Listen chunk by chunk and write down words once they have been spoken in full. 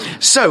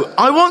So,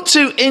 I want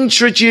to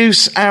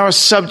introduce our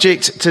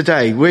subject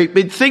today. We've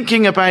been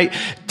thinking about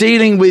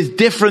dealing with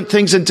different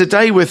things, and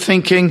today we're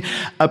thinking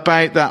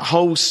about that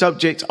whole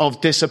subject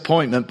of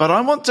disappointment. But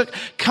I want to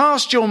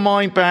cast your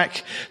mind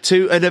back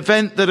to an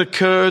event that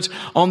occurred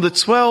on the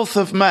 12th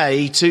of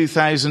May,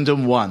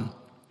 2001.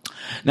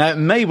 Now, it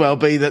may well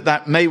be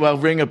that may well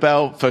ring a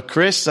bell for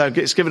Chris, so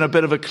it's given a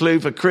bit of a clue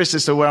for Chris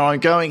as to where I'm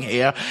going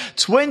here.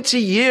 20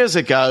 years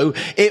ago,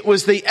 it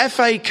was the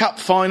FA Cup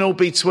final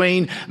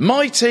between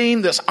my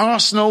team, that's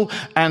Arsenal,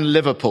 and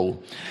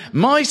Liverpool.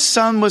 My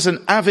son was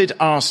an avid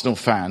Arsenal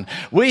fan.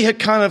 We had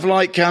kind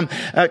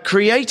of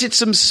created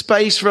some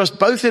space for us,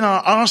 both in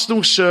our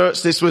Arsenal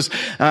shirts. This was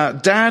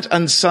dad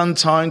and son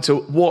time to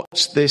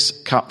watch this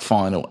cup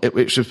final,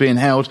 which was being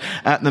held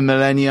at the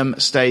Millennium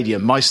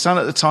Stadium. My son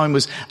at the time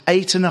was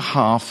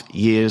 8.5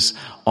 years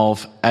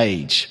of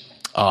age.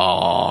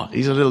 Oh,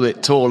 he's a little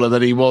bit taller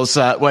than he was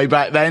way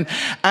back then.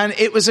 And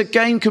it was a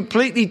game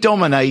completely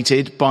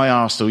dominated by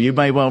Arsenal. You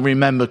may well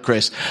remember,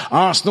 Chris.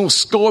 Arsenal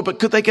scored, but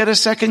could they get a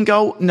second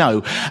goal?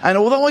 No. And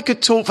although I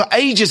could talk for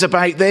ages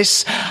about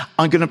this,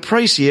 I'm going to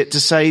appreciate to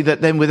say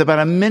that then with about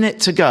a minute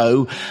to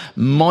go,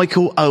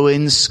 Michael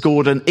Owens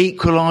scored an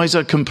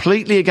equaliser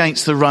completely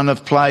against the run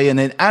of play, and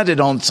then added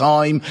on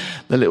time,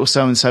 the little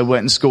so-and-so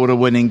went and scored a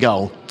winning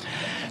goal.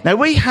 Now,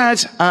 we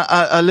had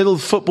a little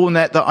football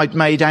net that I'd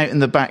made out in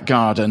the back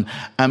garden,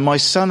 and my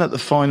son at the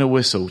final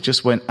whistle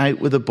just went out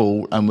with the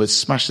ball and was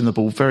smashing the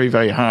ball very,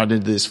 very hard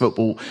into this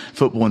football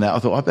net. I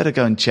thought, I better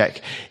go and check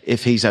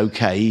if he's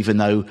okay, even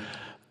though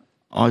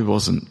I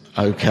wasn't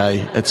okay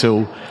at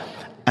all.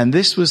 And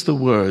this was the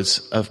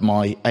words of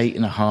my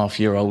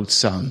 8.5-year-old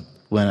son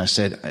when I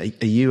said,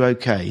 "Are you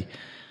okay?"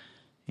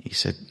 He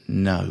said,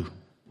 "No,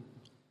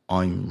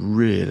 I'm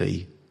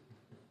really,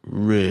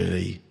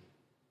 really,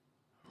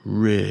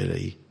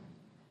 really,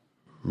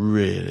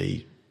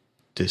 really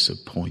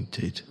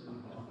disappointed."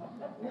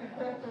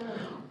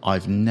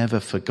 I've never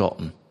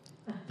forgotten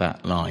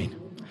that line.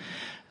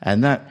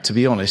 And that, to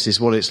be honest,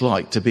 is what it's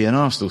like to be an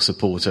Arsenal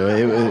supporter,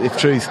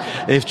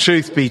 if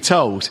truth be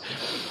told.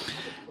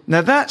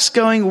 Now, that's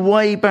going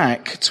way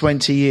back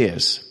 20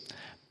 years.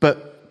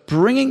 But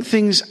bringing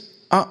things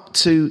up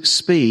to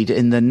speed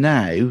in the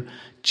now,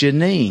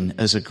 Janine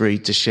has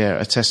agreed to share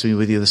a testimony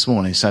with you this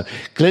morning. So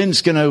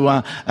Glenn's going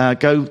to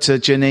go to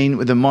Janine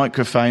with a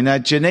microphone. Now,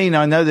 Janine,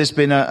 I know there's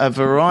been a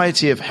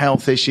variety of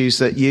health issues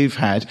that you've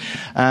had.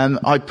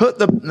 I put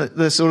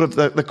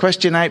the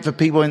question out for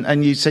people,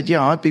 and you said,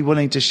 yeah, I'd be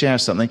willing to share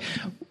something.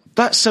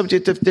 That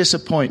subject of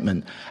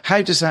disappointment,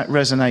 how does that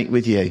resonate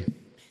with you?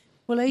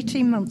 Well,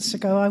 18 months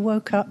ago, I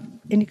woke up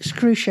in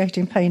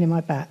excruciating pain in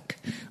my back.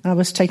 I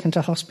was taken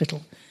to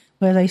hospital,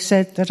 where they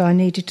said that I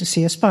needed to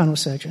see a spinal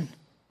surgeon.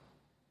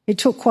 It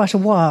took quite a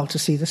while to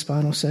see the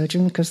spinal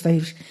surgeon because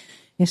they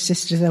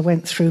insisted I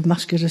went through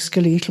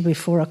musculoskeletal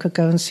before I could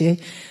go and see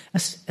a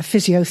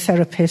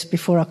physiotherapist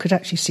before I could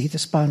actually see the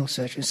spinal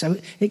surgeon. So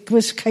it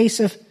was a case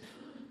of,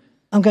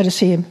 I'm going to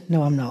see him.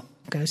 No, I'm not.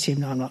 I'm going to see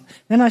him. No, I'm not.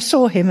 Then I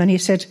saw him and he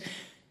said,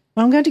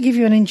 well, I'm going to give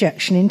you an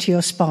injection into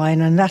your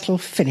spine and that'll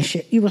finish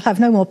it. You will have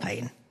no more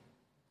pain.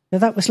 Now,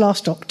 that was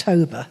last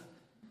October.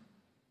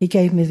 He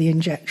gave me the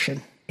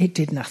injection. It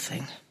did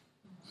nothing.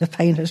 The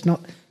pain has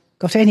not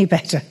got any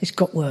better. It's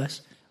got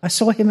worse. I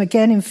saw him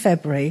again in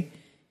February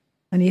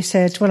and he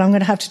said, well, I'm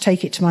going to have to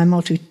take it to my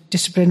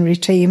multidisciplinary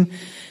team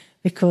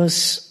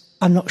because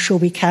I'm not sure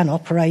we can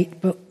operate,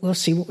 but we'll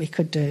see what we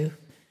could do.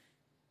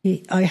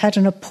 I had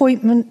an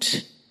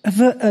appointment,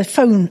 a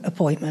phone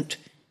appointment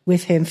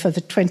with him for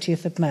the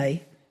 20th of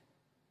May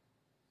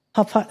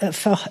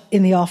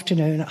in the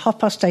afternoon. At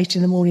 8:30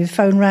 in the morning, the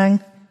phone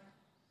rang.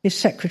 His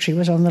secretary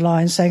was on the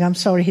line saying, I'm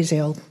sorry, he's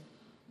ill.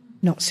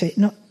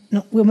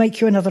 We'll make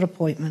you another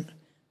appointment.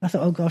 I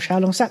thought, oh gosh, how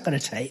long's that going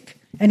to take?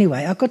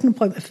 Anyway, I got an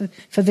appointment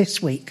for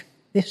this week,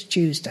 this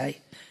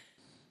Tuesday.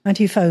 And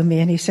he phoned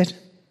me and he said,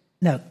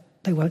 no,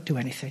 they won't do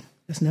anything.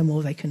 There's no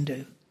more they can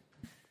do.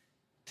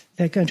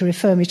 They're going to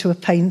refer me to a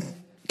pain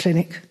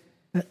clinic,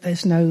 but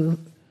there's no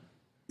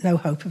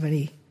hope of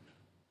any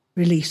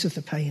release of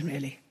the pain,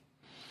 really.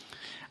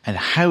 And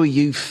how are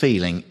you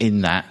feeling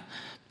in that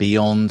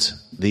beyond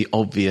the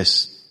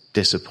obvious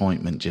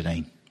disappointment,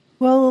 Janine?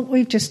 Well,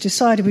 we've just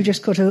decided we've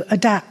just got to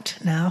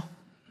adapt now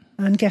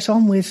and get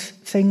on with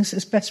things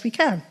as best we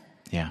can.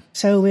 Yeah.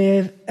 So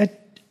we're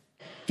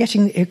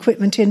getting the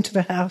equipment into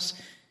the house,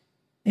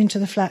 into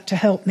the flat to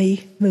help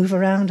me move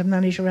around and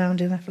manage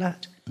around in the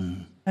flat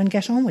and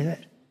get on with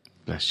it.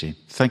 Bless you.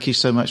 Thank you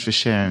so much for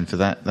sharing for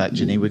that,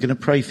 Janine. We're going to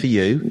pray for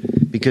you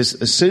because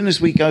as soon as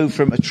we go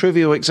from a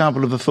trivial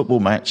example of a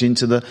football match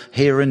into the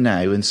here and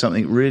now and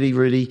something really,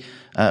 really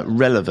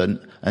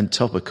relevant and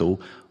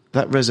topical,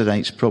 that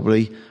resonates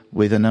probably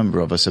with a number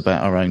of us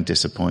about our own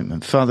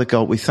disappointment. Father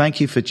God, we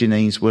thank you for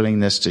Janine's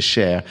willingness to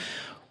share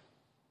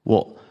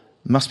what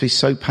must be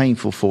so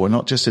painful for her,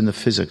 not just in the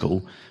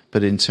physical,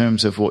 but in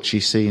terms of what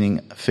she's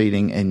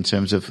feeling in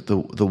terms of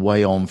the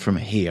way on from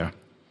here.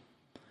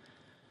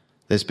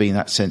 There's been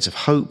that sense of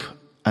hope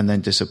and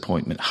then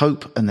disappointment,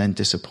 hope and then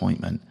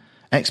disappointment,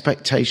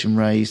 expectation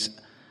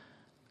raised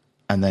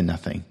and then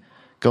nothing.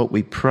 God,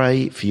 we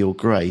pray for your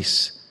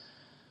grace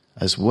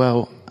as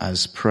well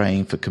as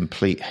praying for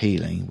complete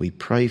healing. We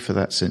pray for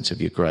that sense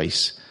of your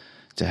grace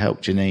to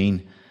help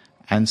Janine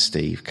and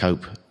Steve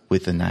cope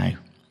with the now.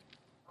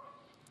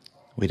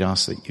 We'd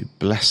ask that you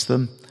bless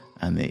them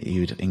and that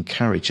you'd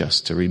encourage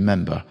us to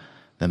remember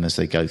them as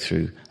they go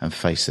through and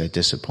face their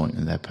disappointment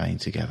and their pain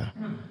together.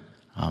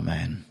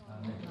 Amen.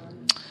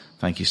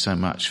 Thank you so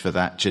much for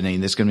that, Janine.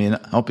 There's going to be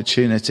an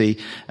opportunity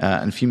in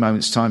a few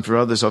moments' time for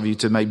others of you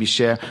to maybe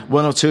share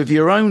one or two of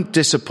your own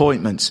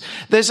disappointments.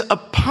 There's a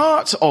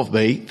part of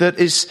me that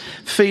is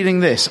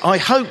feeling this. I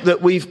hope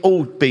that we've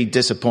all been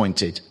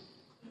disappointed.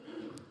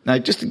 Now,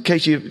 just in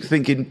case you're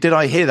thinking, did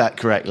I hear that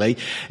correctly?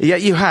 Yeah,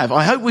 you have.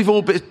 I hope we've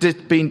all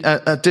been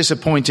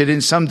disappointed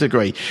in some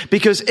degree.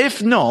 Because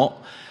if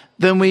not,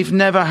 then we've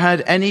never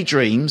had any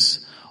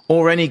dreams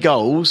or any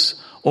goals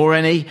or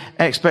any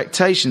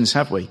expectations,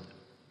 have we?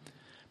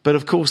 But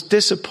of course,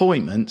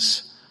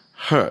 disappointments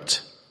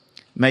hurt.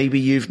 Maybe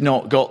you've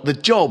not got the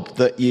job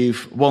that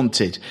you've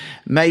wanted.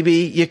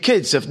 Maybe your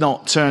kids have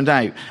not turned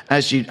out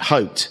as you'd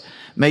hoped.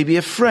 Maybe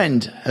a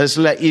friend has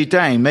let you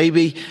down.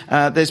 Maybe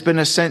there's been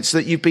a sense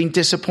that you've been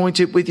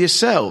disappointed with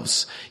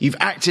yourselves. You've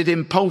acted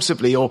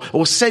impulsively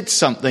or said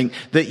something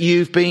that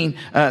you've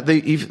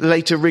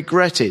later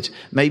regretted.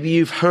 Maybe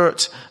you've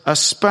hurt a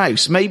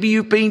spouse. Maybe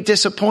you've been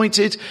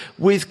disappointed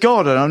with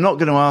God. And I'm not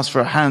going to ask for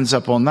a hands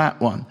up on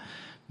that one.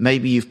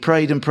 Maybe you've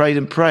prayed and prayed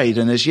and prayed,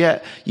 and as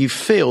yet you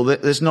feel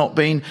that there's not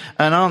been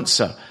an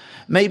answer.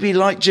 Maybe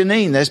like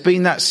Janine, there's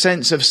been that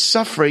sense of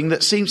suffering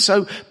that seems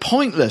so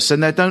pointless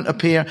and there don't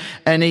appear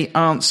any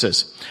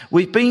answers.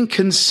 We've been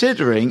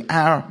considering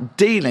our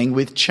dealing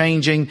with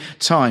changing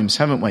times,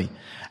 haven't we?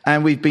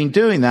 And we've been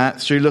doing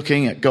that through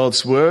looking at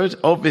God's word,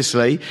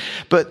 obviously,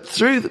 but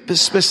through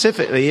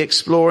specifically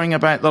exploring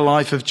about the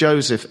life of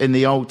Joseph in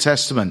the Old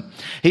Testament.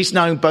 He's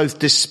known both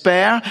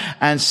despair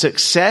and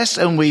success,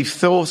 and we've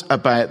thought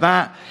about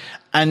that.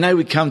 And now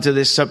we come to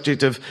this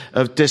subject of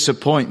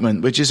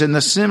disappointment, which is in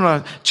the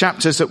similar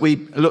chapters that we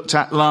looked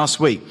at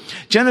last week.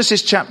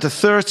 Genesis chapter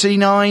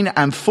 39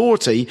 and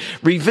 40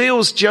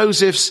 reveals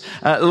Joseph's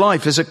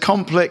life as a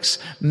complex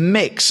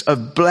mix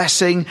of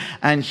blessing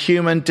and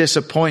human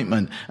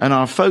disappointment. And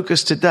our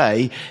focus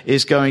today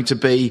is going to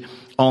be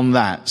on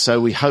that.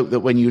 So we hope that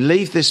when you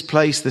leave this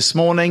place this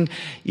morning,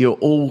 you're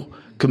all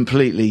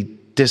completely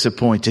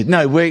disappointed.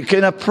 No, we're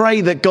going to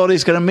pray that God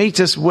is going to meet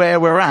us where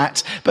we're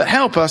at, but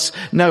help us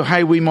know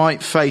how we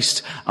might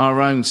face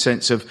our own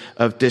sense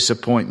of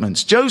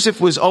disappointments. Joseph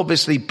was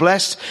obviously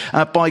blessed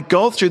by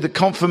God through the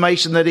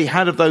confirmation that he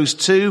had of those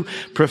two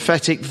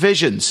prophetic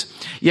visions.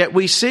 Yet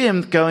we see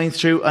him going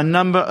through a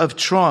number of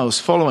trials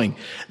following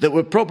that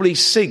would probably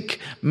sink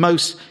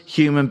most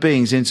human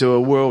beings into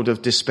a world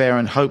of despair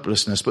and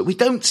hopelessness. But we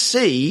don't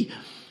see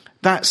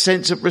that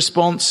sense of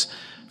response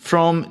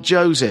from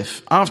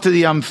Joseph. After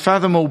the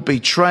unfathomable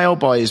betrayal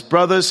by his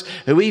brothers,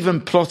 who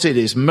even plotted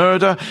his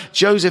murder,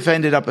 Joseph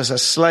ended up as a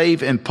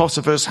slave in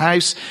Potiphar's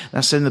house.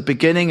 That's in the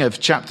beginning of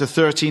chapter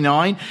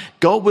 39.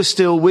 God was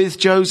still with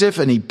Joseph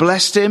and he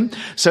blessed him.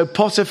 So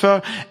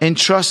Potiphar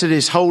entrusted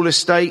his whole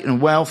estate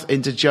and wealth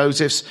into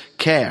Joseph's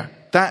care.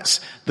 That's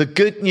the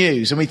good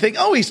news. And we think,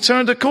 oh, he's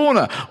turned a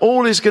corner.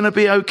 All is going to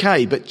be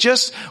okay. But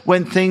just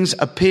when things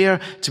appear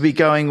to be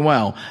going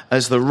well,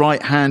 as the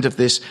right hand of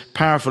this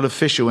powerful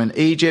official in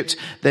Egypt,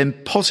 then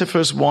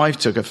Potiphar's wife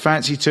took a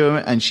fancy to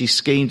him and she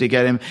schemed to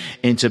get him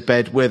into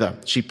bed with her.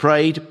 She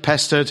prayed,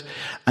 pestered,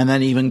 and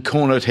then even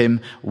cornered him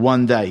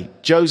one day.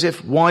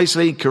 Joseph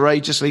wisely,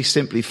 courageously,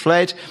 simply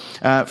fled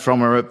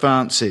from her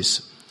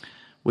advances.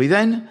 We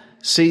then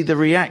see the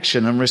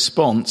reaction and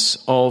response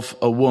of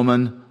a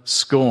woman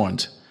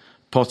scorned.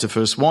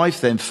 Potiphar's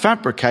wife then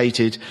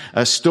fabricated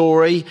a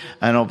story,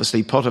 and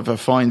obviously Potiphar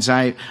finds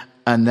out,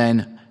 and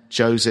then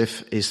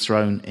Joseph is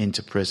thrown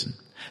into prison.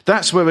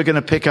 That's where we're going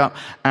to pick up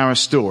our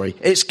story.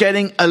 It's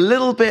getting a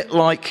little bit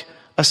like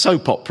a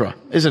soap opera,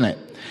 isn't it?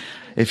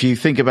 If you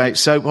think about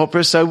soap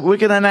opera. So we're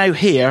going to now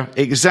hear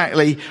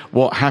exactly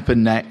what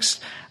happened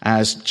next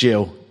as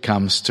Jill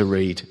comes to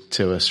read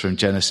to us from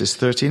Genesis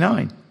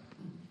 39.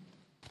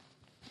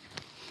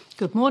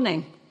 Good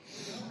morning.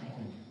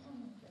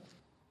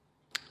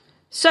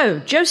 So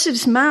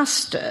Joseph's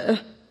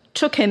master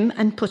took him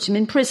and put him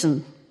in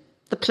prison,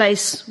 the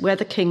place where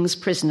the king's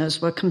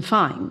prisoners were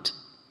confined.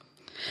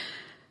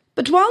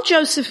 But while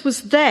Joseph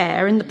was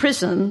there in the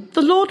prison,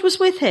 the Lord was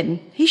with him.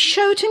 He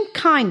showed him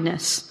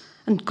kindness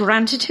and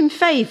granted him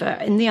favor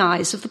in the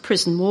eyes of the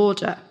prison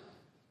warder.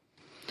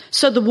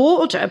 So the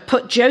warder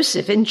put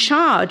Joseph in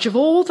charge of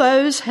all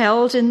those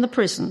held in the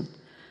prison,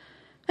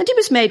 and he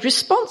was made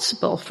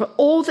responsible for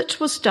all that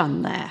was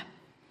done there.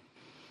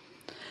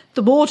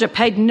 The warder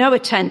paid no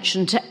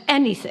attention to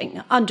anything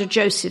under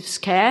Joseph's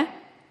care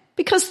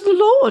because the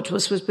Lord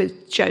was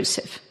with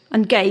Joseph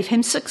and gave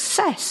him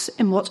success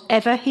in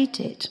whatever he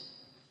did.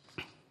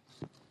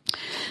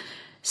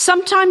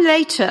 Sometime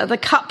later, the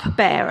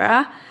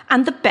cupbearer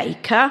and the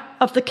baker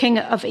of the king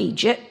of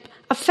Egypt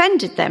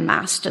offended their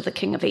master, the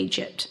king of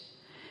Egypt.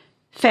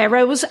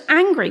 Pharaoh was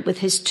angry with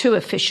his two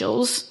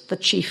officials, the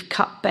chief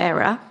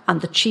cupbearer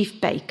and the chief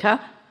baker,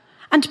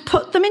 and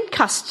put them in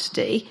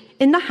custody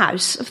in the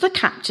house of the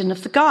captain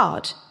of the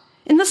guard,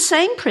 in the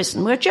same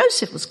prison where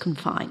Joseph was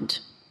confined.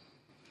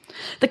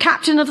 The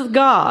captain of the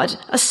guard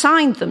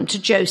assigned them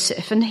to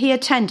Joseph, and he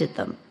attended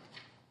them.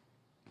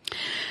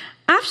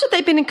 After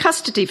they'd been in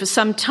custody for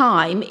some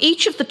time,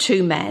 each of the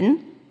two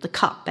men, the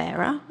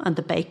cupbearer and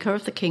the baker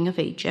of the king of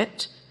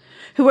Egypt,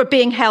 who were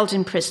being held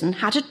in prison,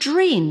 had a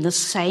dream the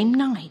same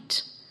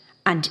night,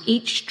 and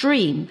each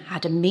dream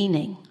had a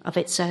meaning of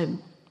its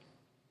own.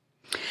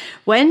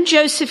 When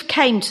Joseph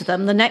came to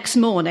them the next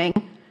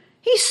morning,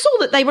 he saw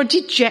that they were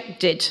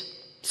dejected.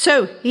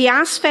 So he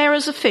asked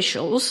Pharaoh's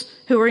officials,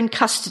 who were in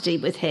custody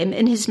with him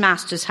in his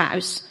master's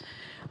house,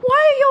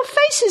 "Why are your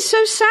faces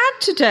so sad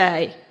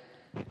today?"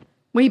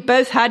 "We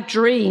both had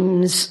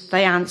dreams,"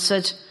 they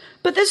answered,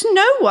 "but there's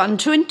no one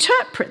to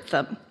interpret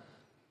them."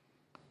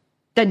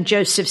 Then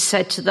Joseph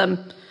said to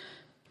them,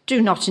 "Do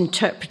not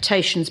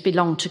interpretations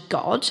belong to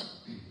God?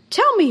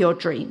 Tell me your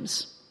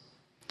dreams."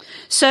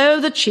 So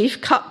the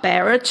chief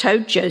cupbearer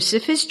told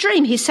Joseph his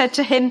dream. He said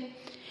to him,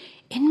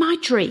 "In my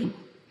dream,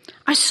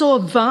 I saw a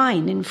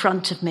vine in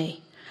front of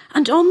me,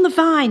 and on the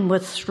vine were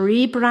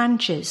 3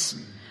 branches.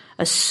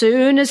 As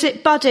soon as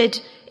it budded,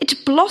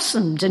 it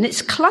blossomed, and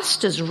its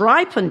clusters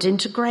ripened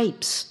into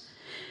grapes.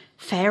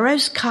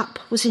 Pharaoh's cup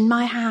was in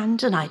my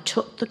hand, and I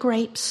took the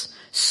grapes,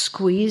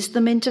 squeezed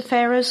them into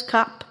Pharaoh's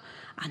cup,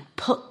 and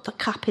put the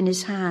cup in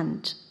his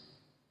hand."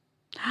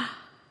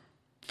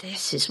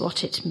 "This is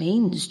what it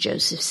means,"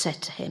 Joseph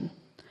said to him.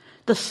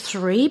 "The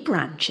 3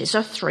 branches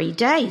are 3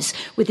 days.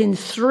 Within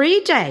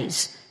 3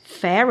 days,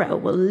 Pharaoh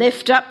will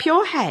lift up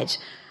your head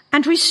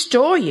and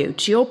restore you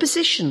to your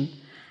position,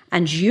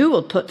 and you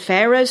will put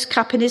Pharaoh's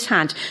cup in his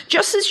hand,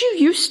 just as you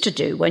used to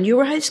do when you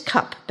were his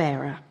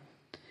cupbearer.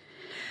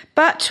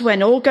 But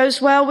when all goes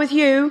well with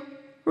you,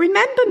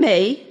 remember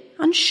me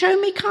and show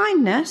me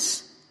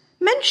kindness.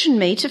 Mention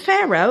me to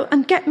Pharaoh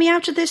and get me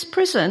out of this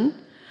prison,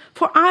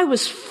 for I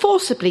was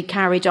forcibly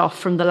carried off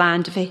from the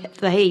land of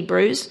the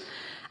Hebrews,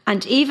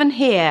 and even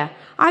here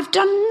I've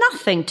done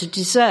nothing to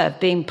deserve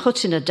being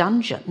put in a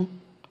dungeon."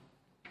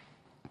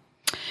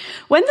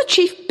 When the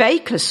chief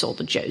baker saw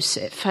that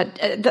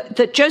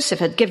Joseph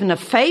had given a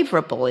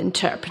favourable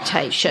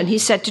interpretation, he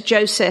said to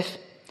Joseph,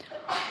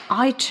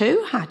 "I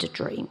too had a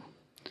dream.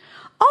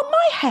 On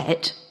my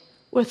head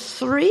were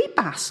 3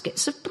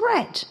 baskets of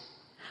bread,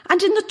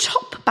 and in the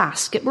top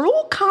basket were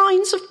all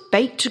kinds of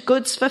baked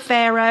goods for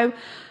Pharaoh,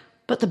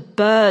 but the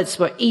birds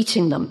were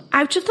eating them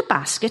out of the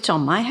basket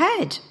on my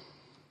head."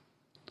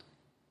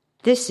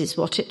 "This is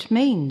what it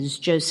means,"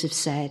 Joseph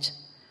said.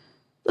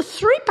 "The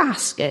 3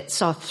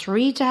 baskets are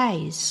 3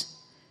 days,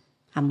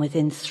 and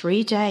within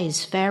 3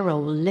 days Pharaoh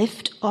will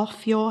lift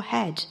off your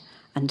head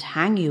and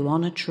hang you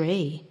on a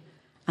tree,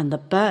 and the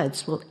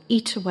birds will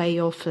eat away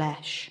your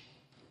flesh."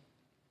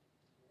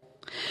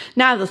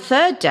 Now the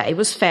 3rd day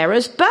was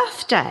Pharaoh's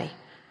birthday,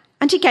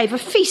 and he gave a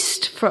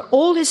feast for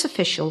all his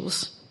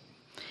officials.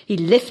 He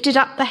lifted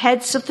up the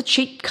heads of the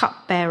chief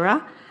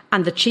cupbearer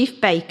and the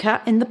chief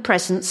baker in the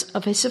presence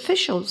of his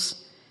officials.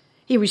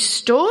 He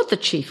restored the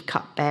chief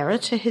cupbearer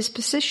to his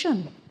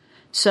position,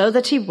 so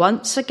that he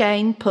once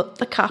again put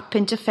the cup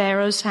into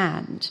Pharaoh's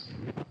hand.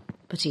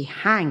 But he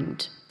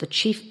hanged the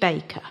chief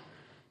baker,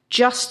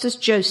 just as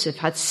Joseph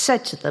had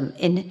said to them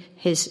in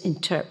his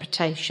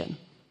interpretation.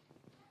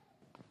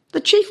 The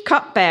chief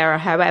cupbearer,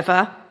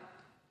 however,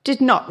 did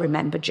not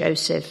remember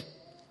Joseph.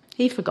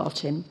 He forgot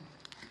him.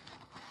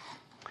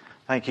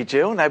 Thank you,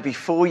 Jill. Now,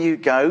 before you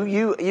go,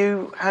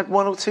 you had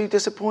 1 or 2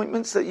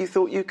 disappointments that you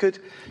thought you could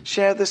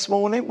share this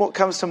morning. What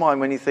comes to mind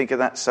when you think of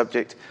that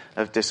subject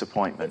of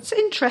disappointment? It's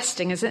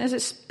interesting, isn't it?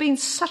 It's been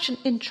such an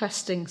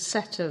interesting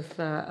set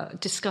of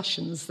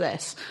discussions,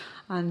 this.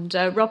 And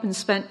Robin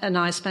and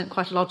I spent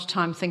quite a lot of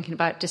time thinking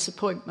about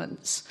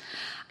disappointments.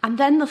 And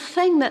then the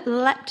thing that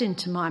leapt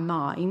into my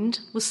mind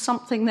was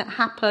something that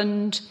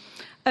happened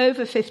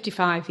over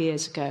 55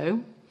 years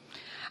ago,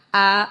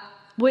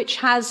 which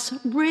has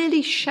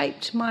really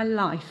shaped my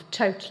life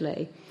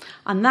totally.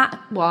 And that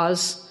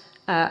was,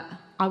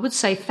 I would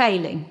say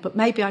failing, but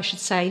maybe I should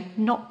say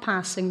not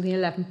passing the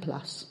 11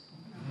 plus.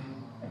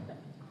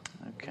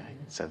 Okay,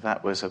 so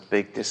that was a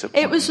big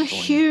disappointment. It was a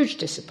huge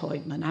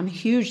disappointment. A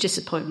huge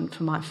disappointment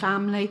for my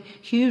family,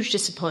 huge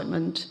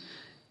disappointment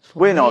for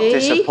We're not me.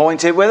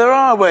 disappointed with her,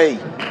 are we?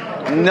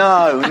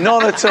 No,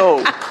 not at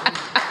all.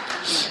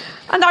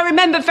 And I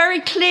remember very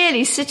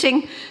clearly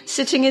sitting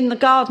in the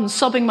garden,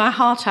 sobbing my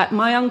heart out,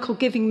 my uncle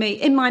giving me,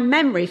 in my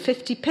memory,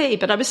 50p.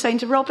 But I was saying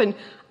to Robin,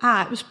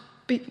 it was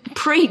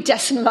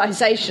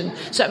pre-decimalisation,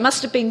 so it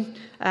must have been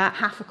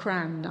half a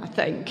crown, I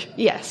think.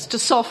 Yes, to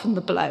soften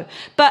the blow.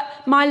 But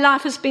my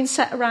life has been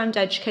set around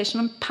education.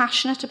 I'm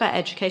passionate about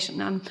education.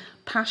 I'm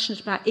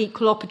passionate about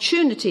equal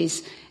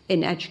opportunities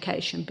in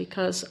education,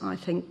 because I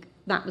think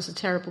that was a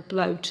terrible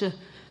blow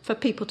for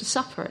people to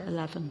suffer at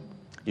 11.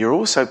 You're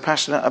also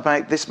passionate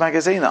about this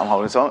magazine that I'm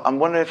holding. So I'm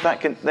wondering if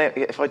there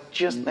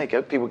you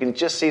go, people can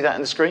just see that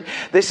on the screen.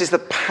 This is the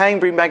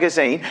Poundbury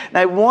magazine.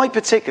 Now, why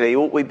particularly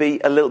ought we be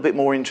a little bit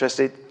more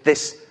interested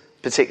this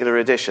particular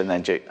edition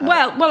then, Jill?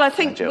 Well, I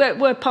think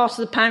we're part of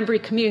the Poundbury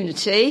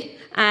community,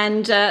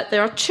 and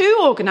there are two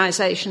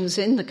organisations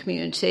in the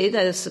community.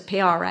 There's the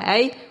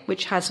PRA,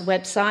 which has a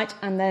website,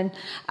 and then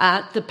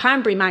the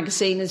Poundbury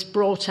magazine is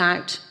brought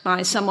out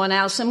by someone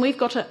else, and we've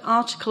got an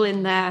article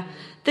in there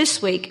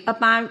this week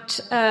about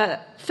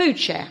food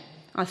share.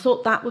 I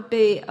thought that would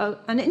be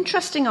an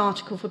interesting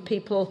article for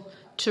people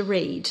to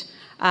read.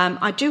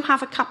 I do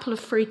have a couple of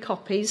free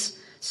copies,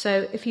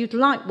 so if you'd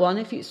like one,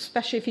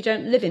 especially if you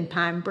don't live in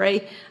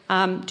Poundbury,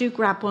 do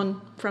grab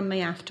one from me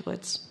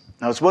afterwards.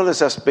 Now, as well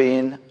as us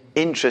being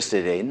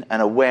interested in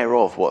and aware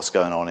of what's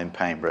going on in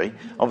Poundbury,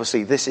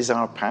 obviously this is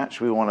our patch.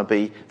 We want to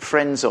be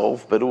friends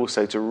of, but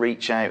also to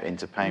reach out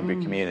into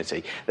Poundbury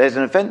community. There's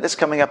an event that's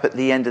coming up at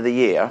the end of the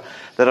year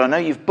that I know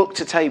you've booked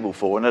a table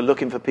for and are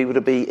looking for people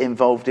to be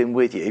involved in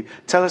with you.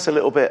 Tell us a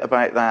little bit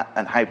about that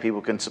and how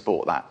people can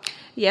support that.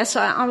 Yes,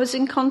 I was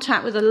in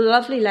contact with a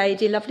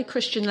lovely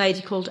Christian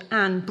lady called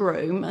Anne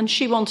Broom, and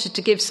she wanted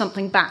to give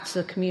something back to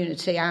the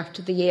community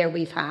after the year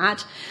we've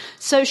had.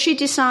 So she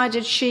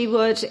decided she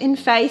would, in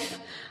faith,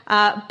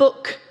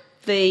 book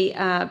the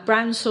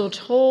Brownsword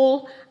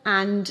Hall,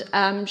 and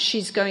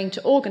she's going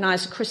to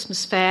organise a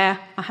Christmas fair.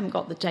 I haven't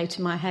got the date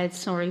in my head,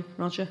 sorry,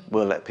 Roger.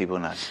 We'll let people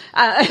know.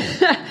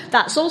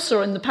 That's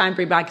also in the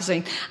Poundbury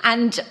magazine.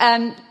 And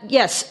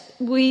yes,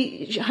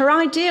 her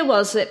idea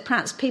was that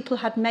perhaps people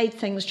had made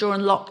things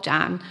during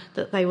lockdown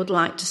that they would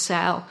like to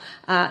sell,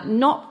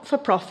 not for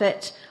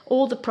profit.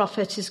 All the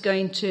profit is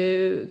going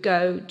to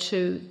go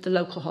to the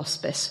local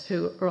hospice,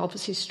 who are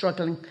obviously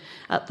struggling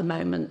at the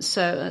moment.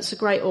 So it's a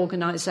great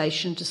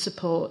organisation to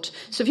support.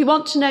 So if you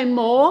want to know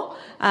more,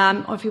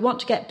 or if you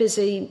want to get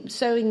busy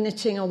sewing,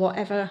 knitting, or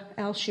whatever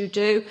else you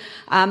do,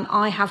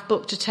 I have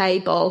booked a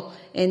table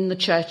in the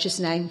church's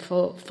name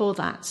for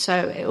that.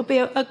 So it will be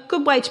a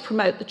good way to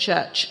promote the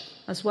church,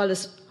 as well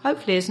as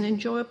hopefully as an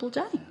enjoyable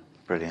day.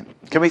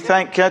 Brilliant. Can we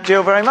thank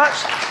Jill very much?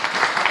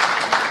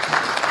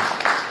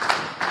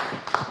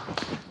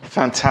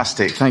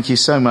 Fantastic. Thank you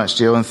so much,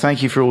 Jill, and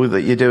thank you for all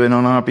that you're doing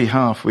on our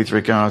behalf with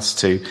regards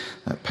to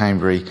that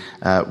Poundbury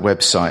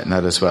website and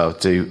that as well.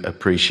 Do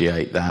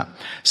appreciate that.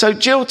 So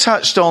Jill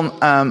touched on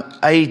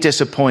a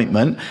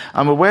disappointment.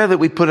 I'm aware that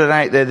we put it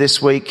out there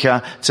this week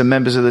to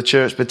members of the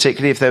church,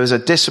 particularly if there was a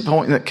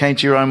disappointment that came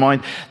to your own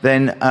mind,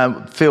 then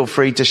feel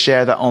free to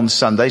share that on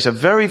Sunday. So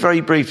very,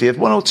 very briefly, if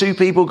one or two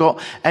people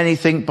got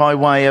anything by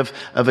way of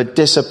a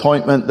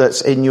disappointment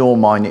that's in your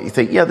mind that you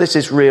think, yeah, this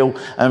is real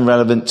and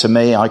relevant to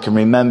me, I can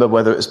remember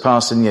whether it was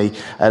passing the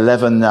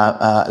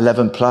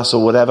 11 plus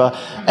or whatever.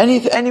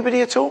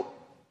 Anybody at all?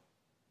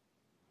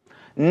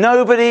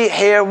 Nobody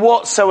here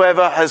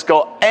whatsoever has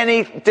got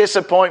any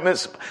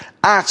disappointments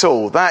at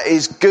all. That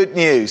is good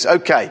news.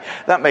 Okay,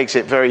 that makes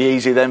it very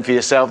easy then for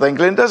yourself then,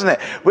 Glyn, doesn't it?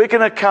 We're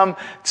going to come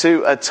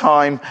to a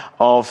time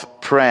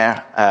of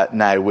prayer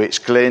now,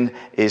 which Glyn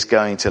is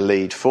going to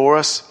lead for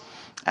us.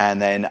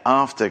 And then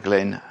after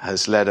Glyn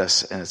has led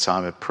us in a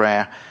time of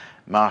prayer,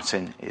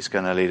 Martin is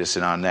going to lead us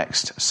in our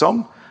next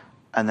song.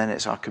 And then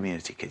it's our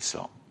community kids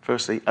slot.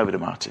 Firstly, over to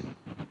Martin.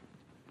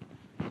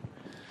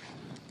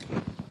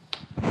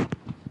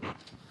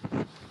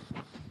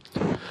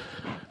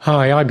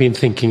 Hi, I've been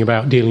thinking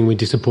about dealing with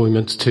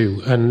disappointments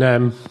too.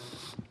 And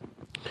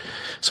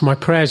so my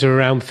prayers are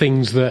around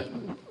things that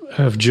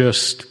have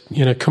just,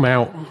 come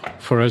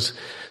out for us,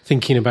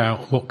 thinking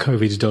about what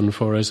COVID's done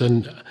for us.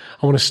 And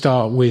I want to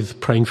start with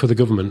praying for the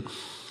government.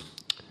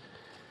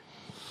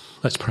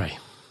 Let's pray.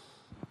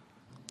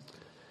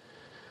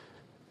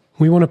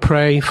 We want to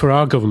pray for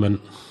our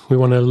government. We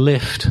want to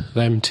lift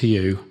them to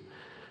you.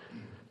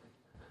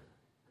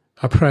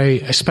 I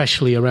pray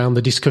especially around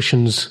the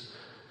discussions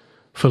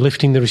for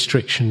lifting the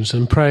restrictions,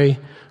 and pray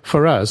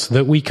for us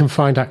that we can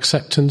find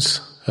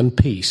acceptance and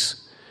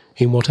peace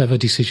in whatever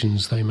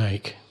decisions they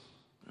make.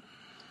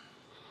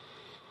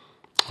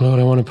 Lord,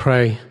 we want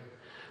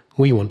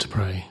to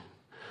pray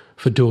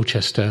for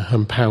Dorchester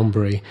and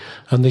Poundbury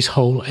and this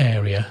whole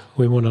area.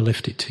 We want to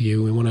lift it to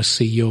you. We want to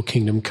see your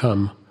kingdom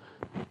come.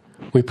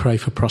 We pray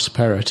for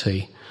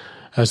prosperity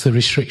as the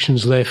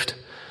restrictions lift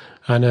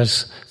and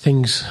as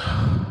things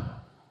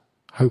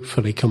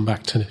hopefully come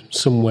back to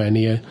somewhere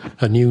near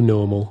a new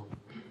normal.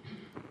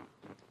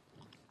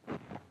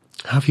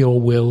 Have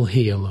your will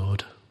here,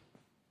 Lord.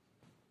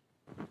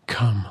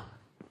 Come,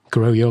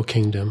 grow your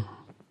kingdom.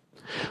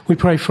 We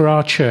pray for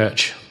our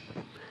church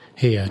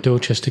here,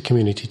 Dorchester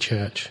Community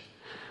Church.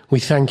 We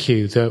thank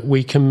you that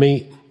we can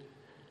meet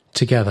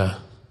together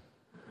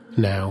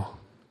now.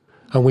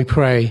 And we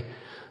pray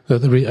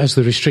that as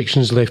the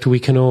restrictions lift, we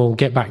can all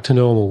get back to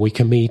normal. We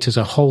can meet as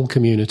a whole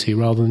community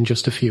rather than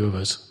just a few of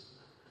us.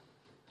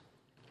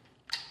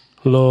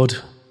 Lord,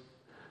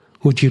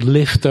 would you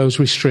lift those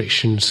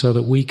restrictions so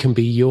that we can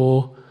be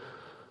your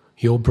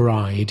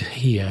bride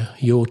here,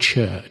 your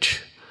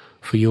church,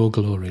 for your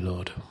glory,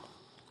 Lord.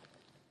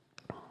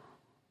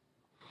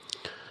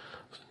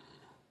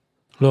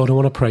 Lord, I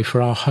want to pray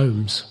for our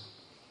homes.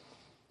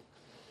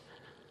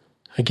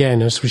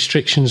 Again, as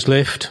restrictions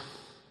lift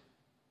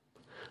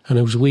and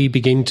as we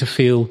begin to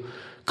feel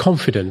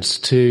confidence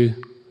to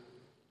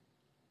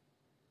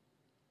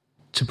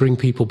bring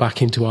people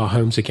back into our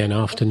homes again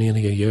after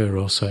nearly a year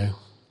or so,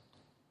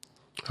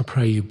 I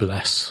pray you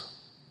bless.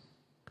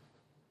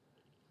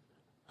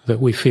 That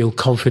we feel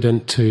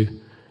confident to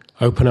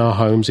open our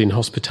homes in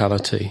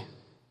hospitality.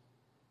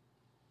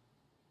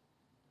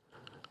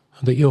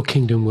 And that your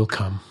kingdom will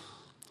come,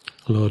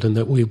 Lord, and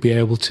that we'll be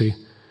able to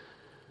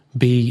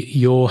be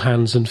your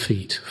hands and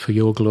feet for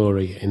your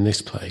glory in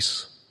this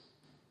place.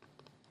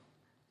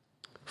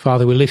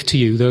 Father, we lift to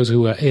you those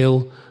who are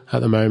ill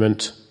at the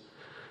moment.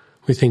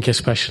 We think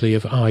especially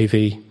of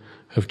Ivy,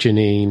 of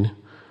Janine,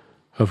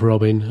 of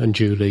Robin and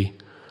Julie.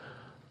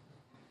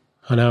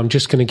 And I'm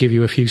just going to give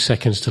you a few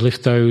seconds to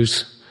lift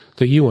those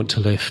that you want to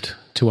lift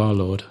to our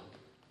Lord.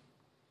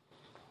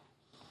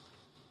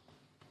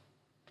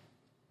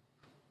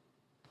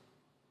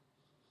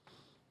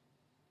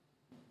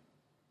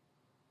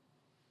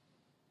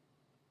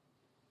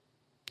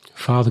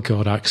 Father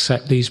God, I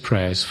accept these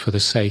prayers for the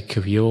sake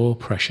of your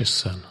precious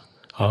Son,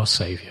 our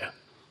Saviour.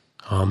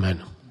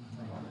 Amen.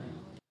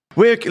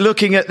 We're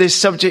looking at this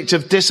subject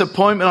of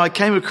disappointment. I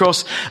came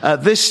across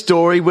this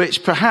story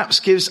which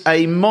perhaps gives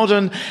a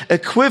modern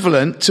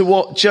equivalent to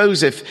what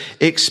Joseph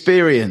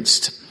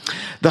experienced.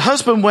 The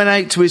husband went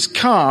out to his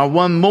car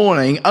one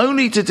morning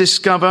only to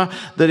discover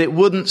that it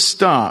wouldn't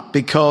start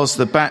because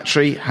the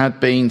battery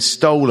had been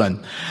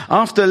stolen.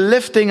 After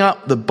lifting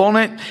up the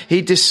bonnet,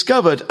 he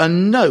discovered a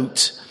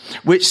note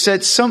which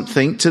said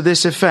something to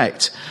this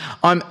effect: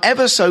 "I'm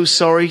ever so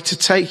sorry to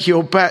take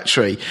your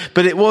battery,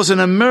 but it was an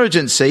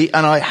emergency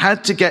and I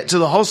had to get to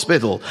the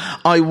hospital.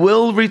 I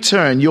will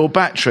return your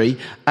battery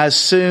as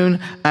soon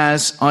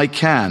as I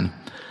can."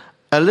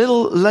 A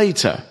little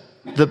later,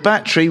 the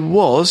battery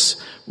was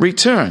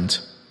returned,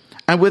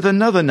 and with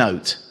another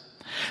note: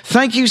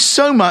 "Thank you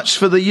so much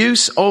for the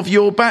use of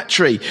your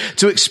battery.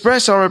 To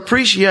express our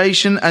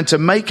appreciation and to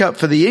make up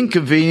for the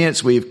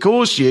inconvenience we have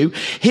caused you,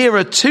 here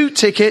are 2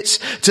 tickets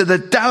to the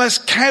Dallas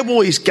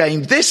Cowboys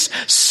game this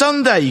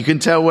Sunday." You can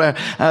tell where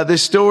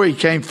this story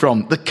came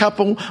from. The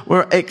couple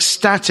were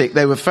ecstatic.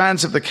 They were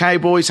fans of the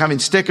Cowboys, having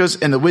stickers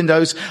in the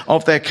windows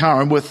of their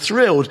car, and were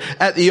thrilled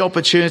at the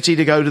opportunity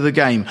to go to the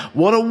game.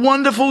 What a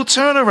wonderful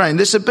turnaround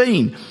this had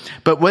been.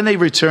 But when they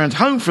returned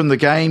home from the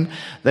game,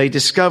 they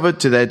discovered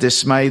to their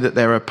dismay that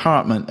their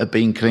apartment had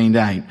been cleaned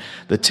out.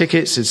 The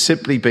tickets had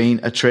simply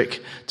been a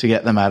trick to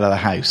get them out of the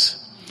house.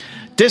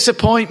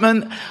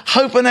 Disappointment,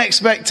 hope and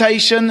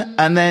expectation,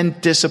 and then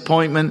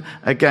disappointment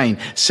again.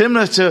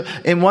 Similar to,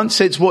 in one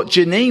sense, what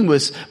Janine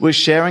was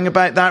sharing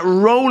about that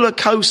roller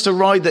coaster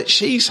ride that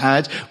she's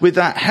had with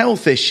that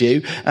health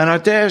issue. And I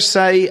dare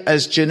say,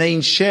 as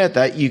Janine shared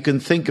that, you can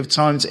think of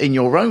times in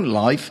your own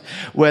life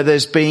where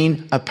there's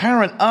been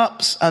apparent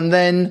ups and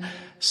then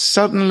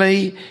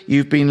suddenly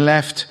you've been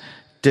left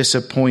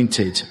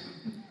disappointed.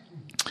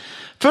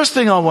 First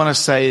thing I want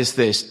to say is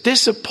this: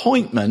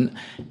 disappointment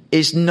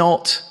is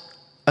not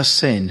a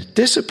sin.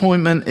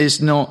 Disappointment is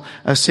not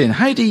a sin.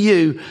 How do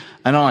you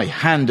and I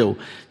handle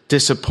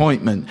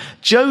disappointment?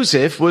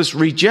 Joseph was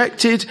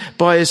rejected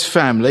by his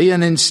family,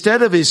 and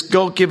instead of his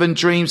God-given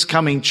dreams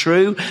coming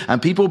true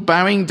and people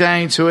bowing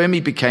down to him, he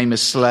became a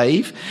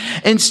slave.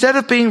 Instead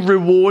of being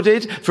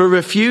rewarded for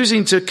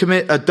refusing to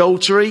commit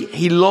adultery,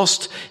 he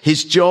lost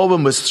his job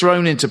and was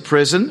thrown into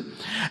prison.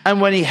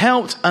 And when he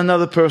helped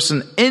another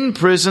person in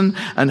prison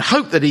and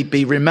hoped that he'd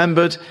be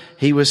remembered,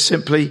 he was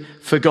simply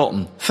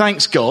forgotten.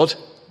 Thanks God.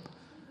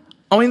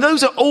 I mean,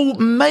 those are all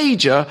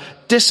major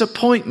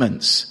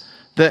disappointments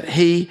that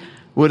he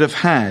would have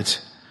had.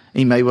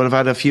 He may well have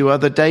had a few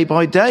other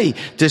day-by-day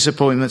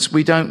disappointments,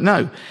 we don't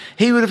know.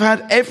 He would have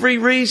had every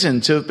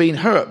reason to have been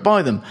hurt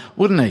by them,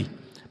 wouldn't he?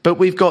 But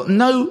we've got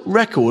no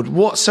record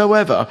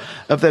whatsoever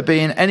of there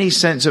being any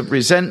sense of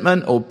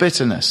resentment or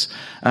bitterness,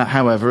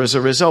 however, as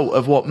a result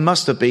of what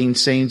must have been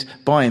seen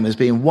by him as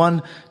being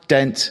one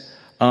dent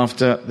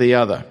after the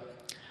other.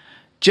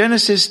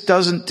 Genesis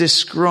doesn't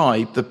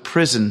describe the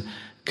prison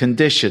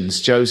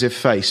conditions Joseph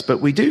faced, but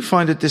we do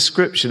find a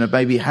description of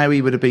maybe how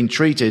he would have been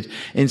treated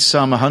in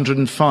Psalm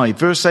 105.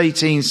 Verse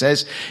 18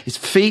 says, his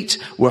feet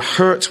were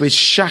hurt with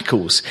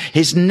shackles.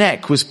 His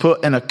neck was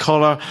put in a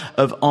collar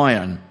of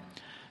iron.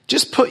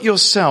 Just put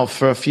yourself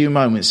for a few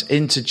moments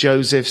into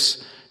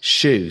Joseph's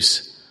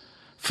shoes.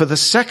 For the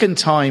second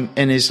time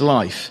in his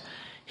life,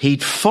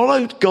 he'd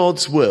followed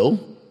God's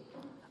will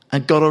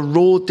and got a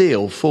raw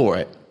deal for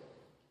it.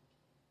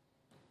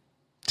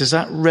 Does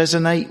that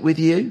resonate with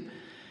you?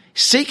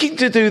 Seeking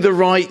to do the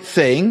right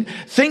thing,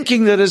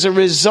 thinking that as a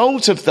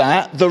result of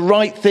that, the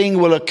right thing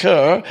will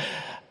occur.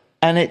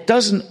 And it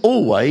doesn't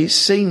always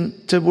seem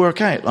to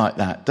work out like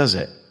that, does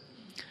it?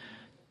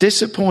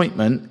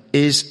 Disappointment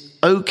is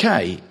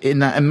okay in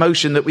that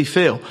emotion that we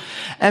feel.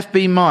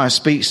 F.B. Meyer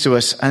speaks to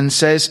us and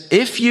says,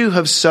 if you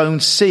have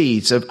sown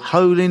seeds of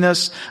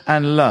holiness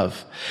and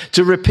love,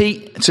 to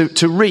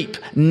reap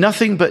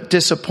nothing but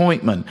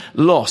disappointment,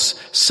 loss,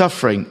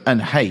 suffering,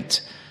 and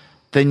hate,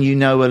 then you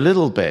know a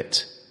little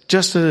bit,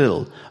 just a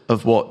little,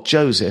 of what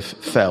Joseph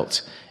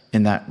felt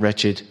in that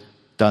wretched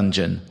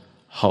dungeon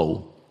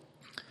hole.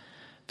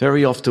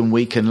 Very often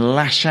we can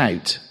lash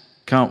out,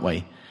 can't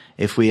we,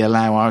 if we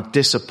allow our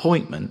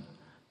disappointment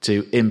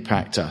to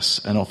impact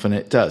us, and often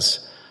it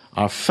does.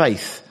 Our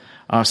faith,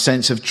 our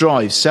sense of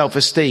drive,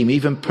 self-esteem,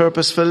 even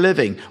purpose for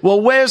living.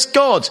 Well, where's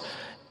God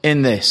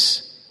in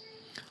this?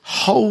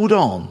 Hold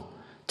on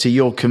to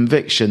your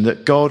conviction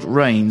that God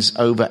reigns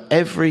over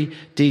every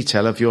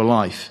detail of your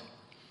life.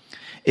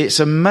 It's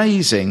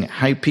amazing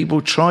how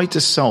people try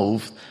to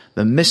solve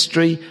the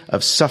mystery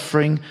of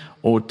suffering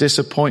or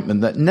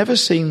disappointment that never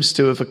seems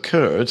to have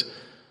occurred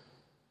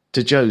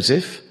to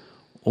Joseph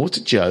or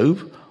to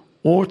Job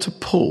or to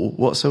Paul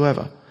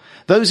whatsoever.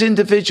 Those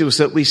individuals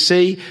that we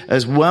see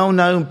as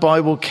well-known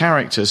Bible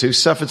characters who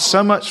suffered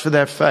so much for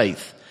their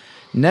faith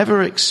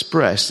never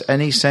expressed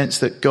any sense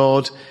that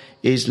God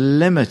is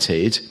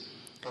limited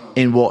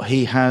in what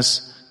he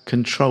has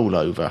control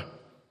over.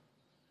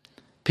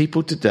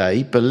 People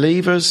today,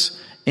 believers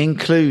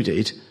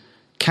included,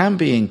 can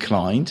be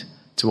inclined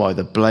to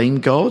either blame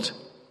God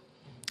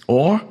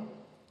or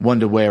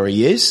wonder where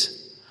he is,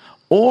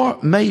 or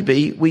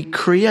maybe we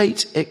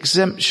create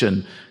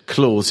exemption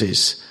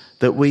clauses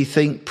that we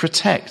think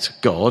protect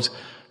God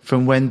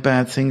from when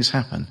bad things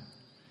happen,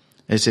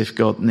 as if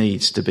God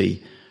needs to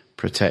be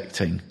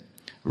protecting.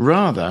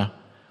 Rather,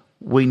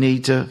 we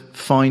need to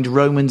find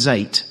Romans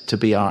 8 to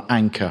be our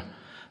anchor.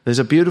 There's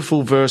a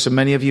beautiful verse, and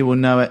many of you will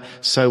know it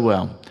so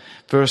well.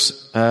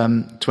 Verse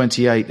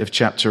 28 of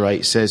chapter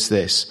 8 says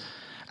this,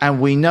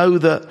 "And we know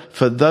that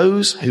for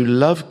those who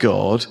love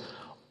God,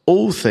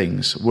 all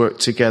things work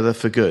together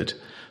for good,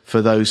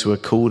 for those who are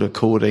called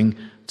according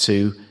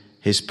to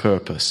his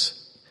purpose."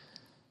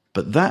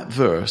 But that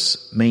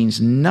verse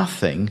means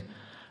nothing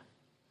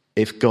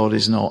if God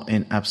is not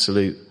in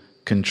absolute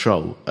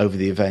control over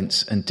the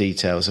events and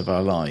details of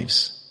our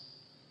lives.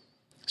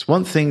 It's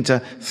one thing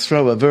to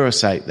throw a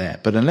verse out there,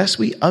 but unless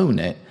we own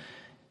it,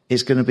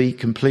 it's going to be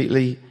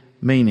completely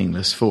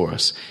meaningless for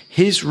us.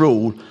 His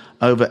rule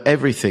over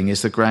everything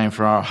is the ground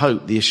for our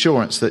hope, the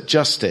assurance that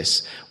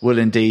justice will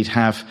indeed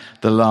have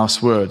the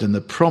last word, and the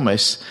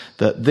promise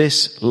that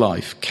this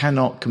life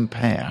cannot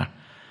compare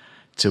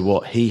to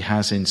what he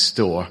has in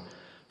store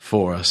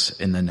for us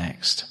in the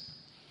next.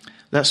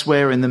 That's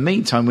where, in the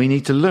meantime, we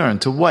need to learn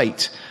to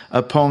wait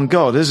upon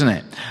God, isn't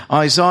it?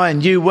 Isaiah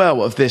knew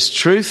well of this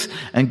truth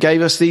and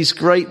gave us these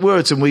great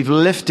words, and we've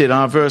lifted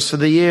our verse for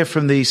the year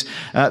from these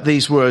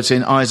words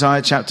in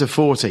Isaiah chapter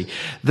 40.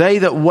 "They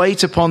that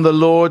wait upon the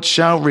Lord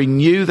shall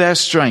renew their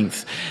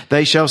strength.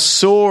 They shall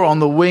soar on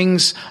the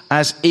wings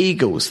as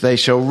eagles. They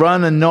shall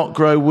run and not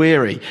grow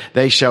weary.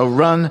 They shall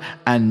run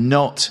and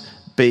not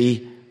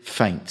be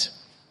faint."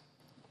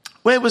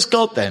 Where was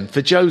God then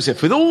for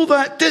Joseph with all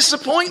that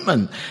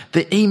disappointment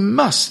that he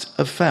must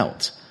have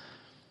felt?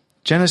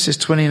 Genesis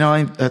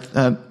 39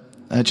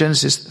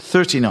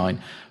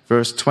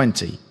 verse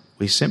 20,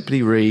 we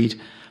simply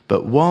read,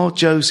 "But while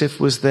Joseph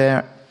was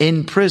there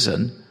in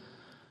prison,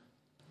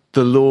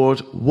 the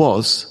Lord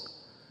was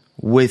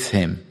with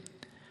him."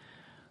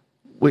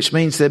 Which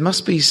means there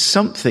must be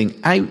something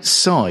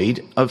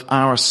outside of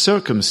our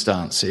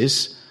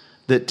circumstances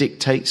that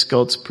dictates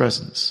God's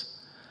presence.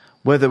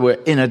 Whether we're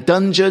in a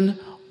dungeon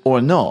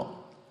or not,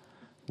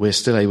 we're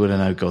still able to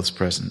know God's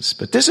presence.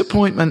 But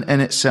disappointment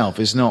in itself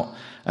is not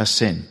a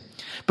sin.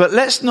 But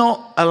let's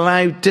not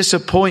allow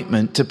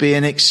disappointment to be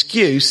an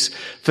excuse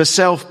for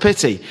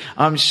self-pity.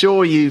 I'm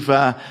sure you've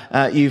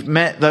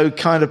met those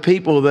kind of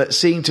people that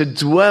seem to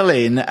dwell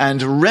in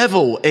and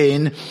revel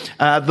in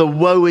the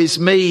woe is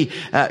me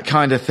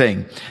kind of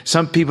thing.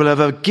 Some people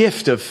have a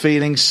gift of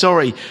feeling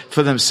sorry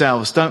for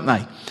themselves, don't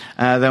they?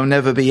 There'll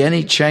never be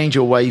any change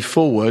or way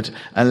forward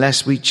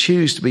unless we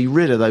choose to be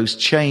rid of those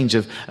chains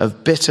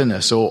of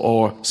bitterness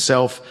or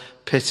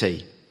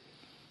self-pity.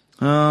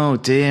 "Oh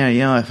dear,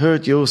 yeah, I've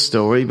heard your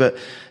story, but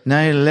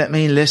now let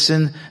me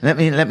listen. Let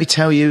me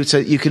tell you so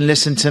you can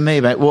listen to me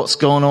about what's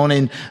gone on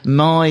in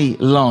my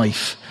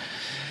life."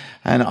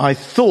 And I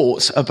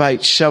thought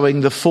about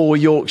showing the Four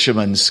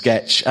Yorkshiremen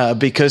sketch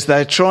because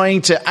they're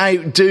trying to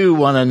outdo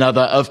one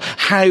another of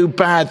how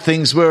bad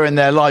things were in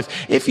their life.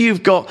 If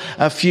you've got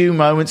a few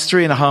moments,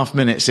 3.5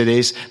 minutes it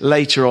is,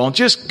 later on,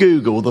 just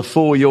Google the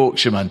Four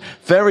Yorkshiremen.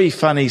 Very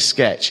funny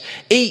sketch.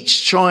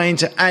 Each trying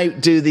to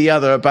outdo the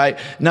other about,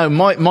 no,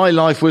 my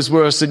life was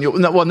worse than yours.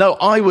 No, well, no,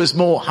 I was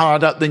more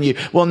hard up than you.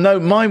 Well,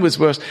 no, mine was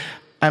worse.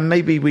 And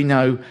maybe we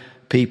know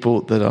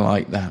people that are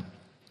like that.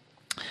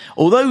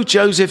 Although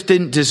Joseph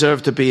didn't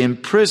deserve to be in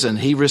prison,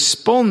 he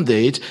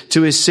responded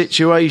to his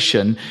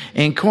situation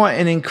in quite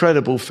an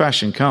incredible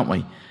fashion, can't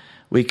we?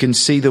 We can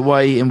see the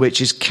way in which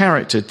his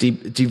character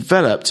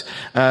developed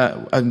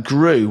and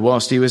grew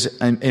whilst he was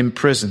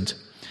imprisoned.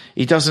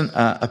 He doesn't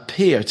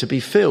appear to be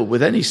filled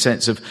with any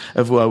sense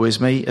of woe is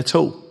me at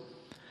all.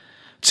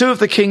 Two of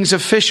the king's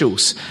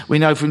officials, we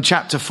know from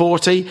chapter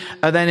 40,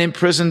 are then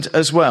imprisoned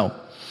as well.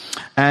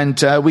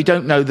 And we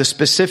don't know the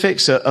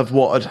specifics of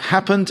what had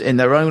happened in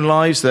their own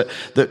lives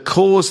that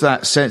caused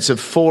that sense of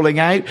falling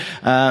out.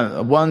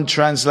 One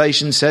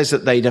translation says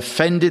that they'd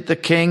offended the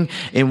king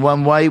in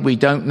one way. We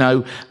don't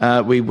know.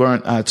 We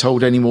weren't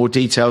told any more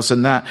details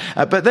than that.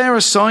 But they're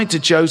assigned to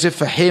Joseph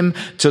for him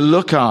to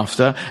look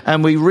after.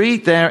 And we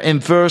read there in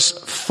verse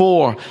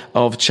 4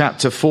 of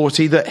chapter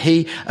 40 that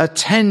he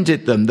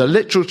attended them. The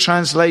literal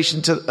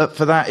translation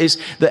for that is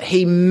that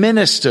he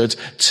ministered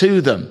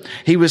to them.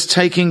 He was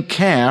taking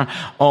care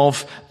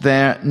of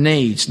their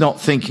needs, not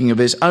thinking of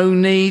his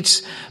own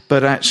needs,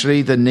 but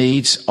actually the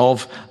needs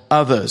of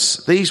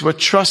others. These were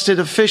trusted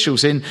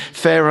officials in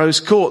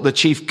Pharaoh's court. The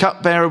chief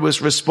cupbearer was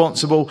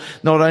responsible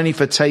not only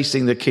for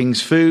tasting the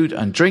king's food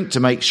and drink to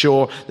make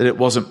sure that it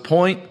wasn't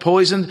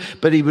poisoned,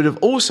 but he would have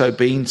also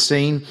been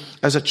seen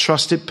as a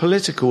trusted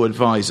political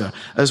advisor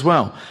as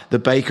well. The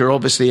baker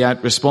obviously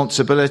had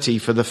responsibility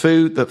for the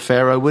food that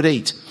Pharaoh would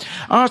eat.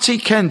 R.T.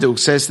 Kendall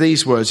says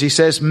these words. He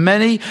says,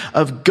 "Many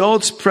of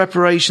God's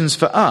preparations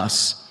for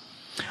us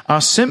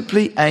are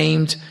simply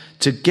aimed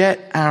to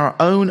get our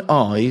own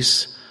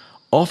eyes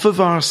off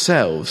of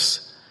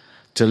ourselves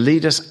to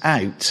lead us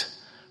out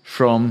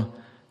from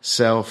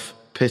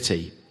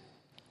self-pity."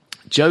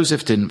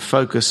 Joseph didn't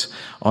focus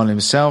on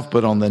himself,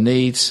 but on the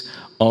needs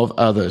of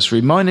others.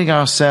 Reminding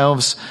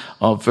ourselves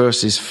of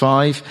verses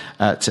 5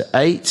 to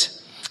 8.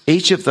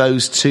 Each of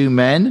those two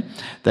men,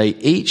 they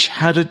each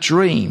had a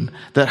dream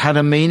that had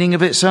a meaning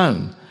of its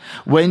own.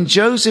 When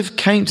Joseph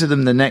came to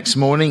them the next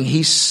morning,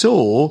 he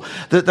saw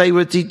that they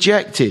were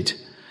dejected.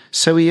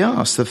 So he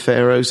asked the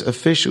Pharaoh's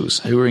officials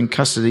who were in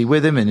custody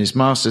with him in his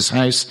master's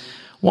house,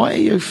 "Why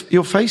are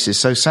your faces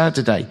so sad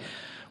today?"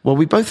 "Well,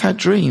 we both had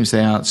dreams,"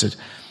 they answered,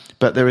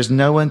 "but there is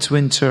no one to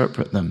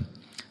interpret them."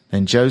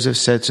 Then Joseph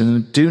said to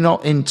them, "Do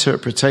not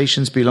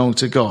interpretations belong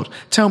to God?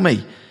 Tell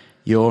me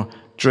your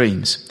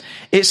dreams."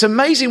 It's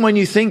amazing when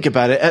you think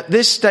about it at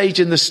this stage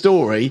in the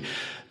story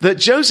that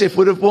Joseph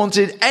would have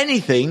wanted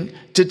anything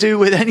to do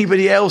with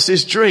anybody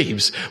else's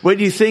dreams. When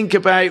you think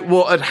about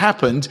what had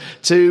happened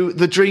to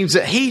the dreams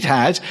that he'd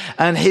had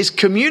and his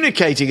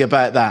communicating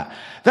about that.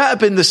 That had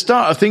been the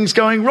start of things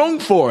going wrong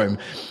for him.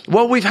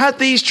 "Well, we've had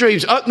these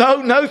dreams." "Oh,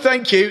 no,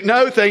 thank you.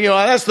 No, thank you.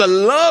 That's the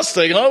last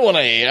thing I want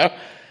to hear."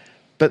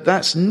 But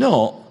that's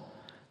not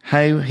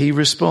how he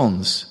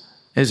responds,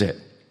 is it?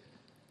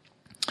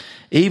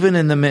 Even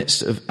in the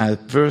midst of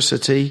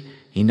adversity,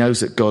 he knows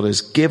that God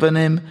has given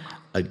him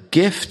a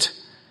gift,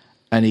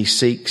 and he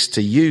seeks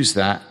to use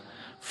that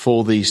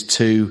for these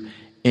two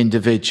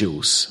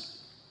individuals.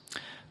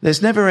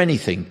 There's never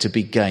anything to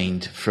be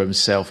gained from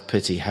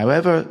self-pity,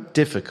 however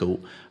difficult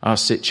our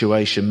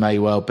situation may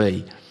well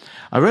be.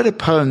 I read a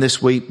poem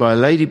this week by a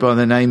lady by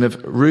the name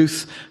of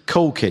Ruth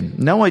Colkin.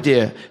 No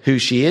idea who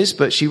she is,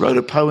 but she wrote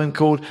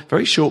a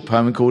very short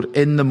poem called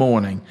 "In the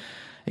Morning."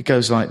 It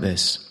goes like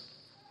this.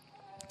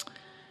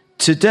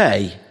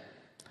 "Today,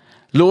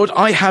 Lord,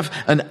 I have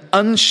an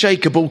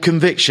unshakable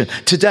conviction.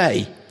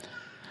 Today,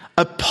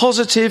 a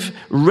positive,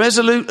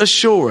 resolute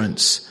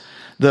assurance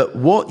that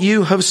what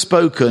you have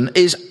spoken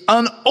is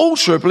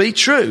unalterably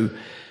true.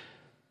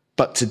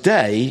 But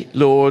today,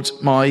 Lord,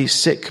 my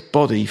sick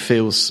body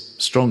feels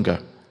stronger,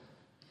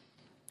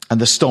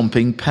 and the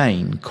stomping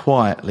pain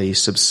quietly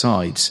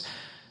subsides.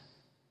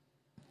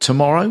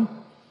 Tomorrow,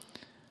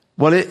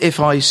 well, if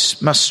I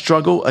must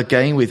struggle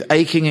again with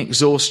aching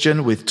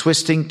exhaustion, with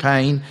twisting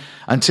pain,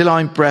 until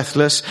I'm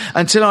breathless,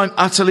 until I'm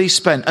utterly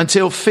spent,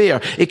 until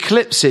fear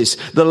eclipses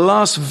the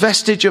last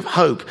vestige of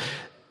hope,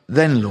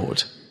 then,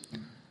 Lord,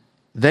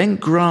 then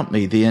grant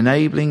me the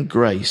enabling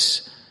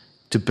grace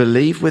to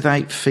believe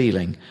without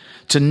feeling,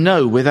 to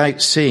know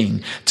without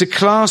seeing, to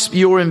clasp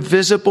your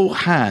invisible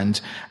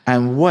hand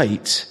and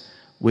wait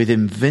with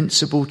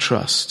invincible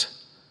trust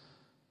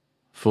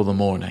for the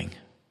morning."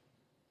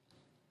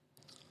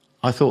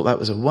 I thought that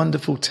was a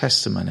wonderful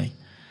testimony.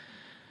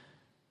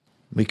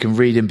 We can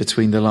read in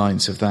between the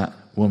lines of that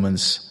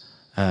woman's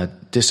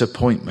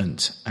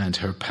disappointment and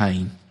her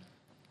pain.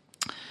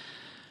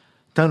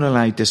 Don't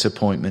allow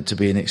disappointment to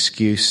be an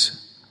excuse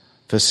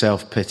for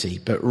self-pity,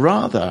 but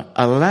rather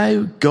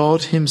allow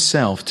God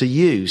himself to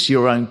use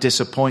your own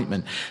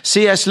disappointment.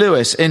 C.S.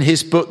 Lewis, in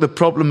his book, The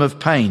Problem of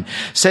Pain,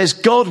 says,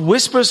 "God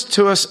whispers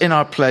to us in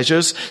our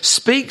pleasures,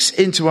 speaks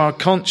into our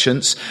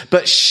conscience,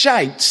 but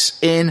shouts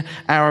in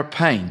our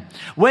pain."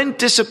 When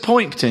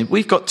disappointed,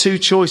 we've got two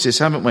choices,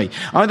 haven't we?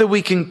 Either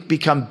we can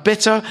become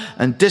bitter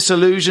and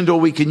disillusioned,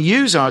 or we can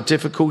use our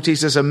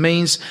difficulties as a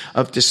means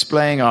of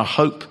displaying our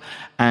hope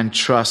and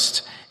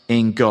trust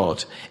in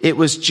God. It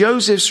was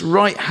Joseph's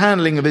right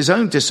handling of his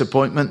own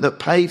disappointment that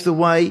paved the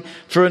way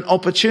for an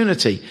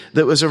opportunity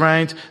that was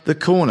around the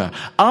corner.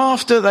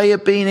 After they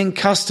had been in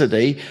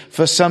custody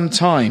for some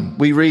time,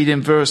 we read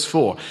in verse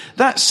 4,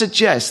 that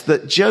suggests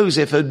that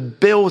Joseph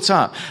had built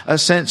up a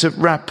sense of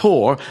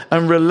rapport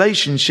and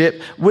relationship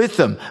with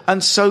them.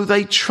 And so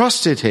they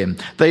trusted him.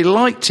 They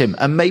liked him.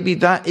 And maybe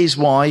that is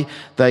why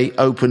they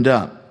opened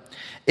up.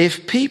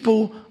 If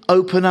people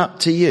open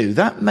up to you,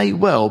 that may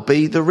well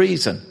be the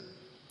reason.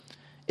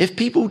 If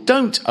people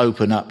don't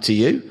open up to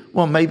you,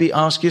 well, maybe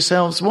ask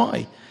yourselves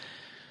why.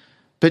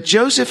 But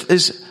Joseph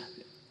is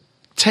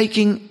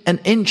taking an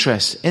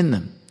interest in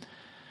them.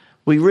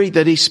 We read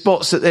that he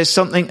spots that there's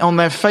something on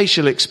their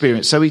facial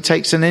experience, so he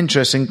takes an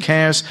interest and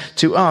cares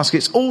to ask.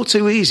 It's all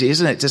too easy,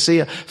 isn't it, to see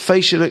a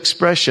facial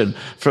expression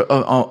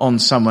on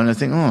someone and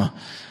think, oh,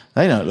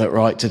 they don't look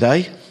right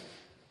today.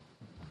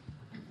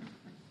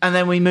 And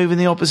then we move in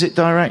the opposite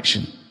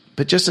direction.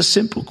 But just a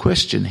simple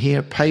question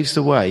here paves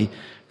the way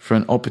for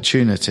an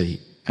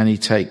opportunity, and he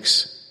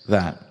takes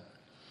that.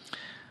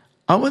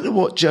 I wonder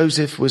what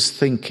Joseph was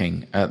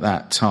thinking at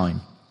that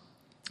time.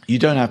 You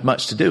don't have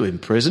much to do in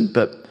prison,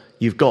 but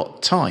you've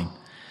got time.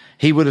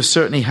 He would have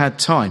certainly had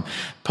time.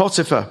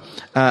 Potiphar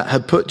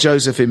had put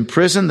Joseph in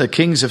prison. The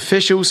king's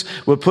officials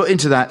were put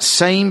into that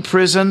same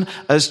prison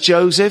as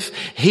Joseph.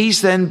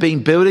 He's then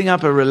been building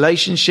up a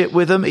relationship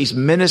with them. He's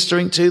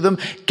ministering to them,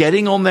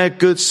 getting on their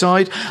good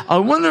side. I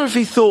wonder if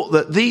he thought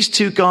that these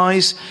two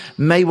guys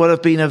may well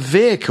have been a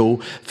vehicle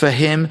for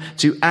him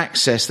to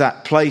access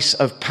that place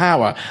of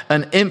power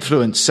and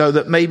influence, so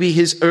that maybe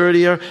his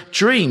earlier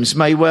dreams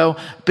may well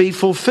be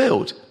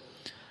fulfilled.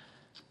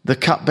 The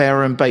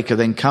cupbearer and baker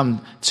then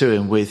come to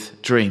him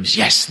with dreams.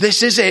 Yes,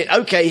 this is it.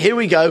 Okay, here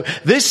we go.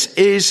 This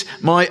is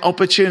my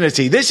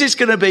opportunity. This is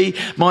going to be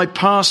my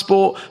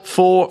passport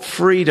for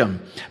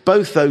freedom.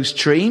 Both those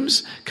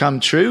dreams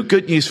come true.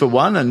 Good news for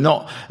one and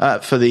not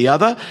for the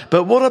other.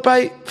 But what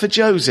about for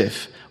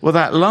Joseph? Well,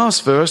 that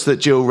last verse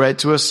that Jill read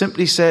to us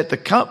simply said, the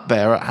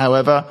cupbearer,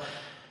 however,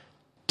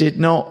 did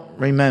not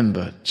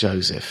remember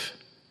Joseph.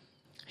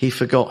 He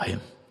forgot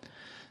him.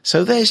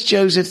 So there's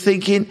Joseph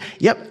thinking,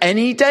 yep,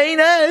 any day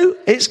now,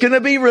 it's going to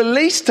be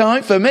release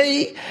time for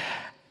me.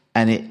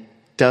 And it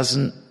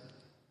doesn't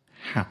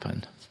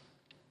happen.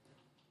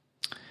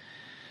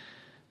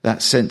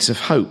 That sense of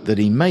hope that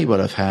he may well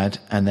have had,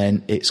 and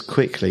then it's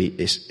quickly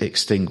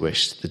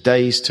extinguished. The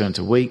days turn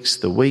to weeks,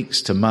 the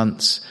weeks to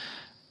months,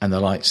 and the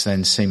lights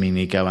then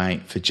seemingly go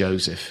out for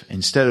Joseph.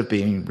 Instead of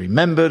being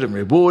remembered and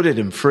rewarded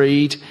and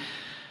freed,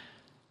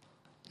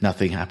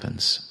 nothing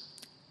happens.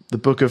 The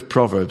book of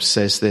Proverbs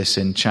says this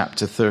in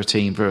chapter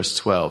 13, verse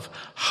 12.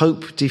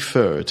 Hope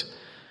deferred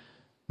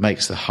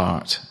makes the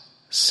heart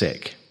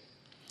sick.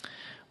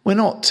 We're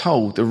not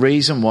told the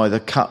reason why the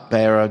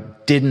cupbearer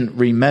didn't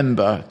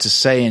remember to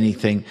say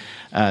anything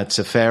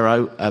to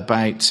Pharaoh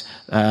about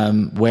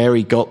where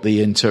he got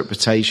the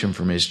interpretation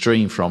from his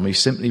dream from. We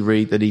simply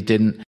read that he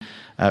didn't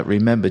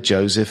remember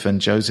Joseph, and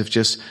Joseph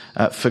just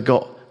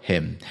forgot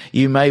him.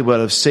 You may well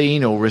have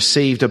seen or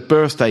received a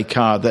birthday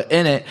card that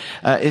in it,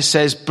 it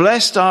says,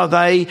 blessed are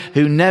they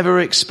who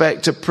never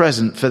expect a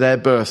present for their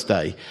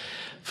birthday,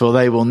 for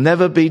they will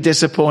never be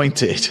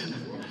disappointed.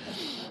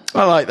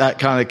 I like that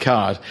kind of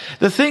card.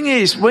 The thing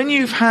is, when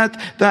you've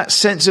had that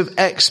sense of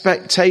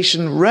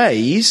expectation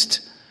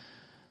raised,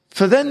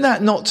 for then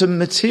that not to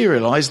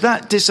materialize,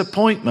 that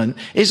disappointment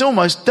is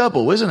almost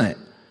double, isn't it?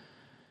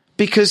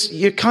 Because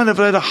you're kind of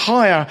at a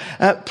higher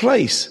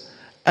place,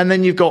 and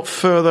then you've got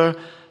further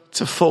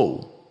to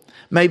fall.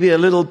 Maybe a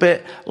little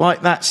bit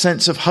like that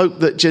sense of hope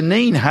that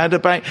Janine had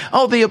about,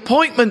 oh, the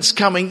appointment's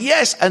coming,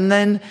 yes, and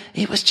then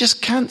it was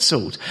just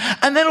cancelled.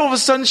 And then all of a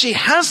sudden she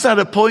has that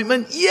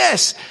appointment,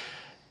 yes,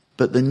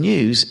 but the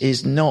news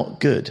is not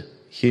good,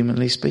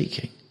 humanly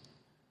speaking.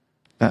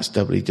 That's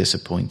doubly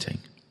disappointing.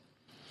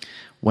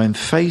 When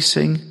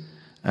facing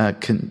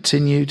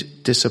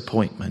continued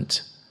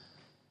disappointment,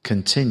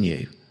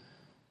 continue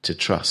to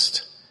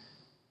trust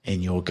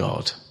in your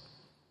God.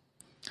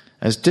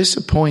 As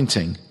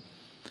disappointing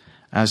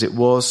as it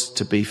was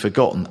to be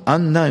forgotten,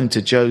 unknown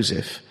to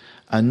Joseph,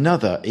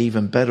 another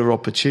even better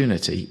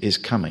opportunity is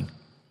coming.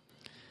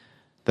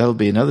 There'll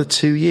be another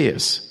 2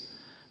 years,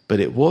 but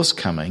it was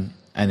coming,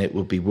 and it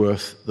will be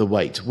worth the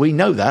wait. We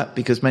know that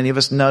because many of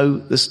us know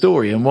the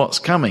story and what's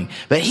coming.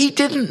 But he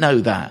didn't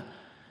know that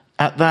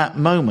at that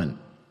moment.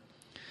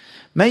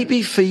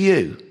 Maybe for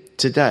you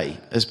today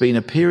has been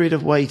a period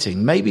of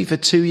waiting, maybe for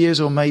 2 years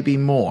or maybe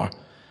more,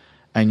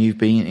 and you've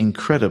been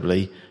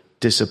incredibly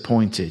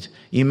disappointed.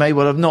 You may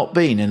well have not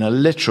been in a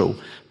literal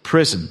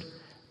prison,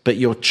 but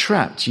you're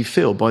trapped, you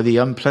feel, by the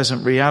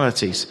unpleasant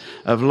realities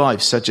of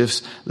life, such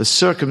as the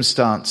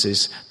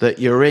circumstances that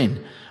you're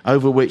in,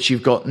 over which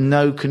you've got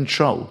no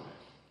control,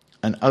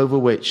 and over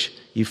which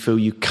you feel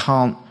you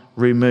can't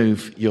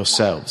remove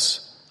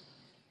yourselves.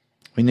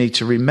 We need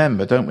to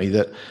remember, don't we,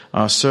 that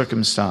our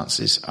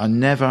circumstances are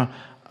never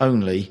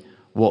only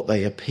what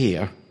they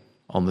appear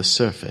on the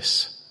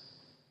surface.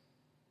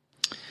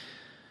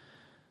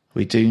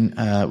 We don't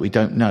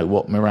know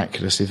what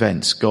miraculous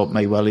events God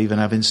may well even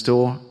have in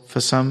store for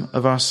some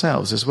of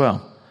ourselves as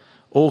well,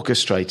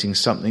 orchestrating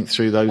something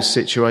through those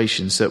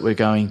situations that we're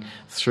going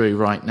through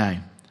right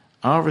now.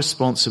 Our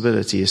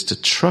responsibility is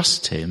to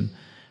trust him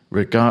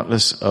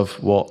regardless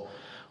of what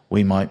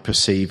we might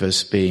perceive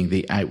as being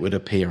the outward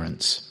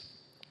appearance.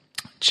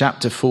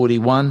 Chapter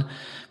 41,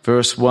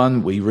 verse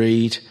 1, we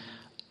read,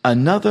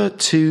 another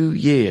 2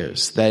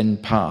 years then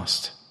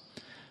passed.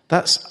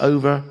 That's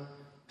over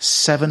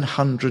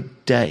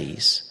 700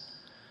 days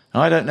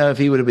I don't know if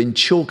he would have been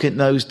chalking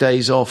those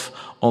days off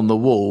on the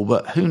wall,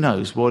 but who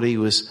knows what he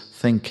was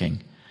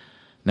thinking.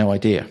 No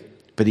idea.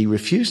 But he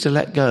refused to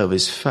let go of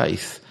his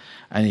faith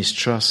and his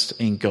trust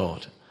in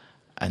God.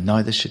 And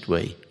neither should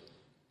we.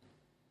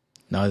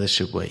 Neither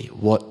should we.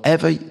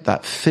 Whatever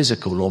that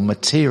physical or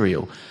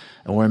material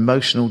or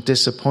emotional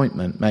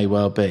disappointment may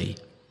well be.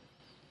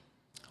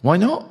 Why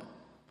not?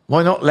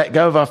 Why not let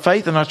go of our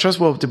faith and our trust?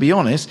 Well, to be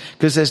honest,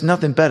 because there's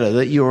nothing better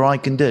that you or I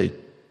can do.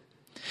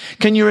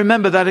 Can you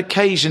remember that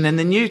occasion in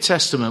the New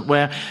Testament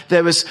where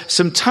there was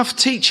some tough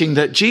teaching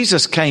that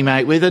Jesus came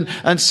out with,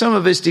 and some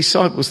of his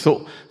disciples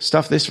thought,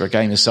 stuff this for a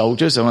game of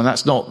soldiers? I mean,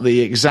 that's not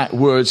the exact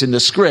words in the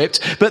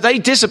script, but they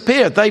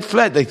disappeared. They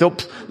fled. They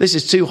thought, this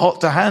is too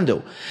hot to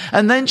handle.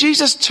 And then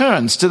Jesus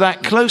turns to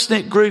that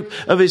close-knit group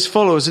of his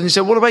followers and he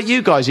said, what about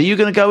you guys? Are you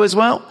going to go as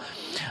well?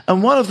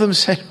 And one of them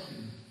said,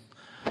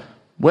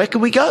 where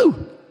can we go?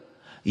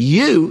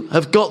 You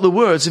have got the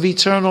words of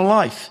eternal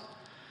life.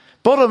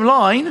 Bottom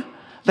line,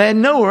 there's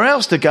nowhere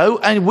else to go,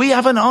 and we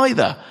haven't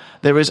either.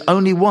 There is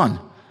only one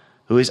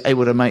who is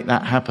able to make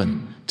that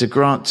happen, to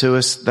grant to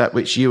us that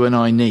which you and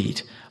I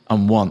need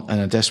and want and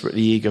are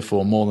desperately eager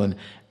for more than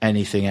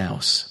anything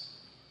else.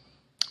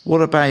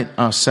 What about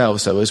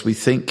ourselves, though, as we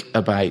think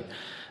about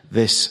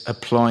this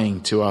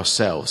applying to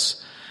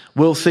ourselves?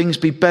 Will things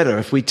be better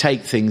if we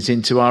take things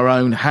into our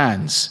own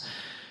hands?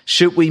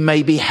 Should we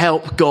maybe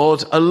help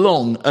God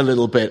along a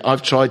little bit?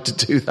 I've tried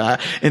to do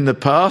that in the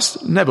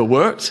past. Never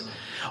worked.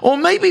 Or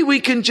maybe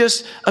we can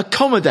just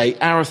accommodate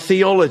our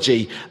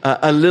theology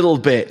a little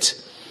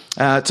bit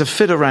to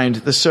fit around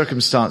the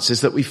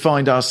circumstances that we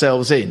find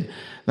ourselves in.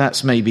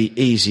 That's maybe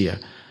easier.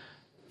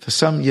 For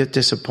some, you're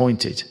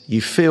disappointed.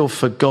 You feel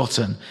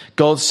forgotten.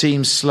 God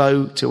seems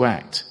slow to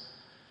act.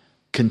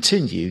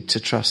 Continue to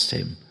trust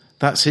him.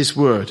 That's his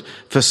word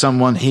for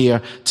someone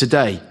here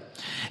today.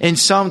 In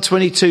Psalm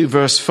 22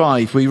 verse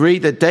 5, we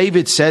read that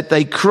David said,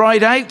 they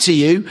cried out to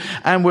you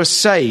and were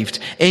saved.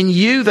 In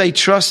you they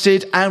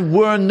trusted and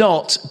were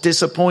not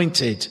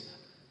disappointed.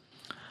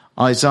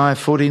 Isaiah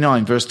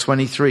 49 verse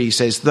 23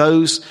 says,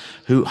 those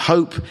who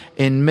hope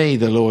in me,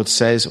 the Lord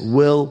says,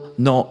 will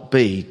not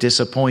be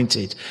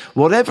disappointed.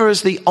 Whatever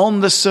is the on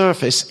the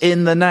surface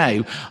in the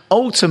now,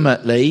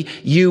 ultimately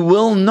you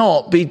will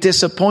not be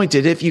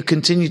disappointed if you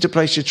continue to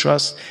place your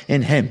trust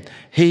in him.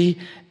 He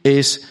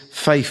is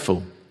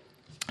faithful.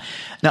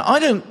 Now, I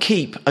don't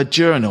keep a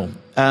journal,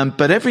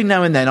 but every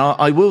now and then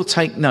I will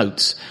take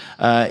notes.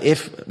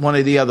 If one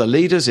of the other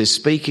leaders is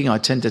speaking, I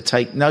tend to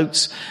take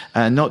notes,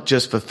 not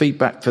just for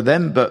feedback for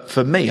them, but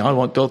for me. I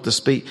want God to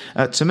speak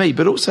to me.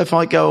 But also if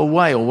I go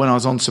away or when I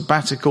was on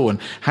sabbatical and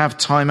have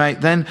time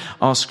out, then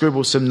I'll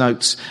scribble some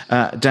notes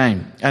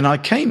down. And I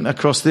came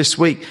across this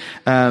week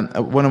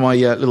one of my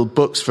little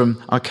books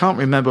from, I can't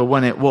remember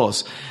when it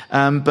was,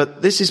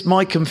 but this is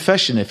my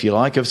confession, if you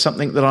like, of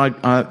something that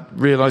I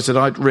realized that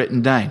I'd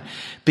written down.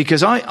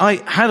 Because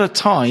I had a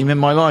time in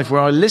my life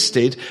where I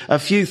listed a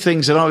few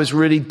things that I was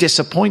really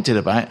disappointed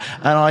about,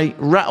 and I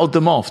rattled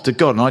them off to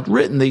God, and I'd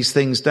written these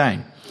things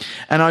down.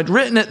 And I'd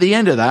written at the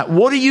end of that,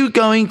 what are you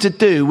going to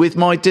do with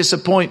my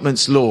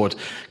disappointments, Lord?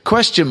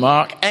 Question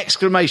mark,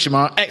 exclamation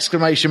mark,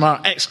 exclamation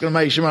mark,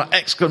 exclamation mark,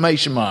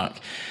 exclamation mark.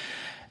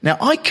 Now,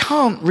 I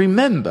can't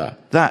remember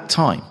that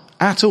time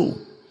at all.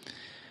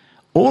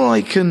 All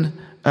I can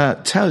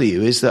tell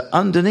you is that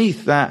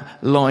underneath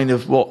that line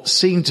of what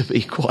seemed to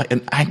be quite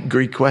an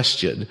angry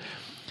question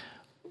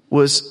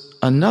was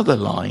another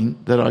line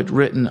that I'd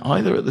written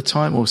either at the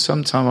time or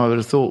sometime I would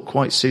have thought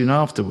quite soon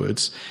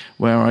afterwards,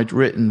 where I'd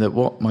written that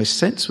what my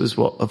sense was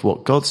of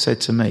what God said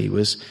to me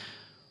was,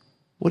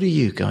 what are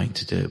you going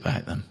to do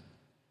about them?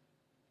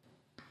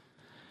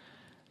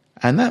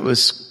 And that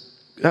was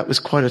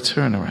quite a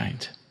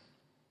turnaround.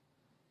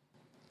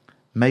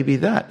 Maybe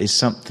that is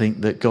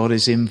something that God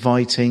is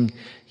inviting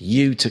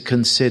you to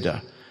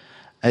consider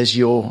as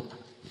you're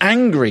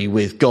angry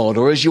with God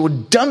or as you're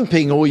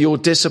dumping all your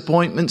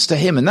disappointments to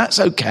him. And that's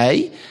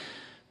okay.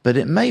 But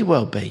it may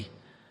well be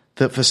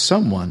that for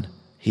someone,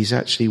 he's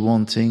actually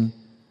wanting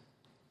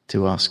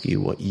to ask you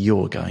what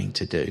you're going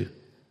to do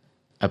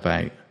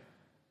about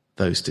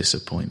those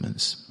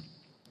disappointments.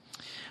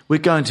 We're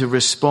going to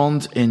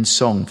respond in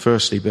song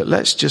firstly, but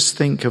let's just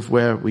think of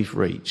where we've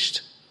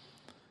reached.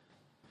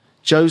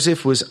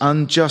 Joseph was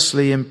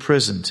unjustly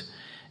imprisoned.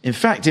 In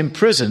fact,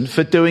 imprisoned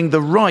for doing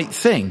the right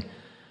thing.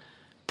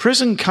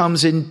 Prison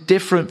comes in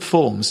different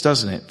forms,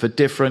 doesn't it, for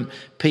different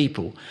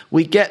people.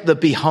 We get the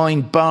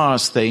behind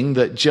bars thing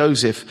that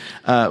Joseph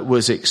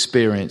was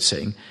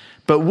experiencing,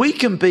 but we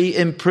can be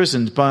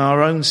imprisoned by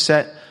our own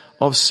set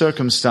of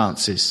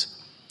circumstances.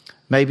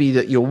 Maybe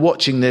that you're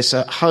watching this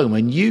at home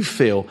and you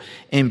feel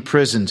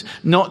imprisoned,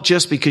 not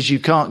just because you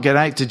can't get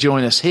out to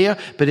join us here,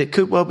 but it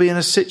could well be in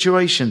a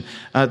situation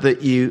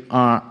that you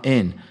are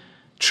in.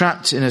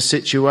 Trapped in a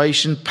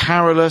situation,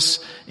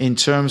 powerless in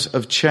terms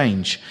of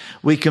change.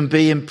 We can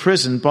be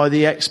imprisoned by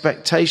the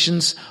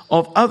expectations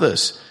of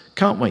others,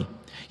 can't we?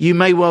 You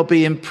may well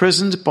be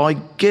imprisoned by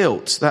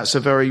guilt. That's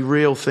a very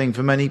real thing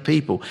for many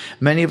people.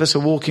 Many of us are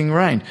walking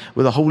around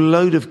with a whole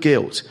load of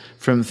guilt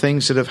from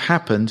things that have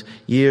happened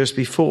years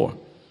before.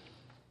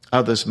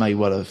 Others may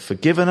well have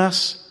forgiven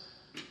us,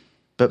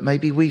 but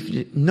maybe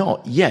we've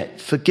not yet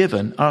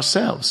forgiven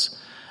ourselves.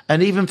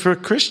 And even for a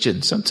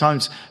Christian,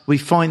 sometimes we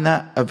find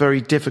that a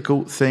very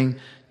difficult thing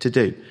to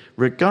do.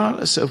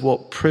 Regardless of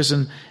what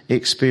prison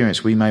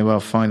experience we may well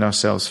find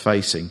ourselves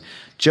facing,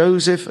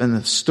 Joseph and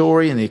the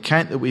story and the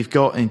account that we've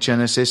got in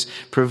Genesis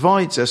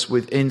provides us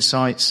with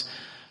insights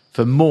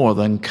for more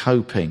than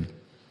coping.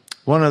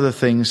 One of the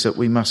things that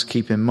we must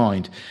keep in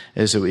mind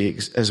as we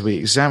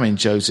examine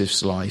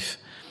Joseph's life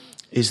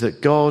is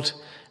that God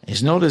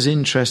is not as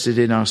interested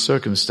in our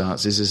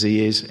circumstances as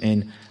he is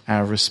in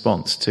our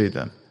response to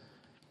them.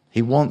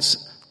 He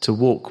wants to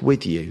walk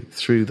with you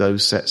through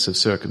those sets of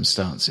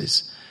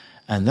circumstances.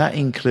 And that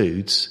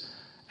includes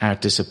our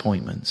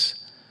disappointments,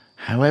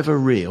 however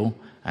real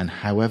and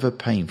however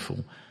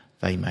painful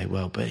they may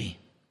well be.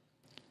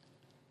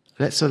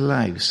 Let's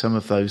allow some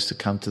of those to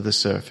come to the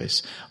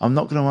surface. I'm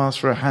not going to ask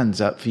for a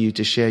hands up for you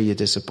to share your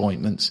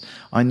disappointments.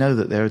 I know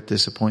that there are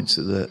disappointments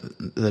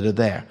that are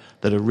there,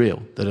 that are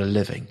real, that are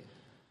living.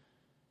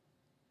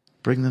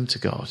 Bring them to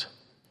God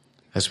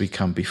as we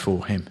come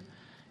before him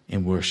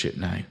in worship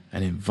now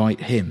and invite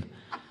him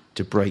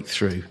to break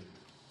through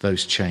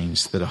those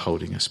chains that are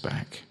holding us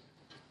back.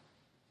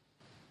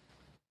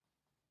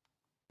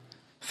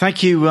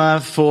 Thank you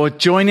for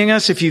joining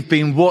us. If you've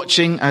been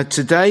watching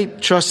today,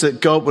 trust that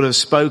God will have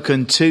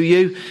spoken to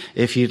you.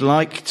 If you'd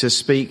like to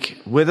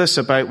speak with us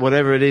about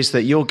whatever it is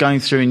that you're going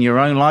through in your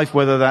own life,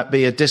 whether that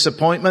be a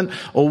disappointment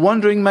or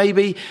wondering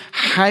maybe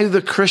how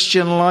the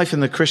Christian life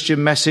and the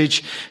Christian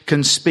message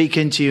can speak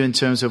into you in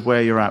terms of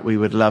where you're at, we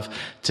would love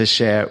to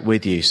share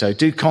with you. So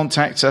do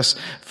contact us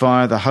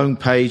via the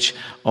homepage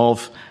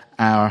of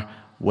our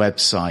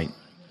website.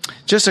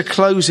 Just a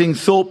closing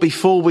thought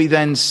before we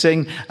then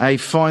sing a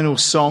final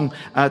song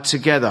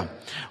together.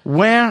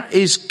 Where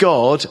is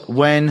God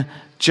when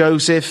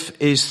Joseph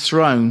is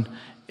thrown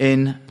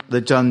in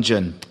the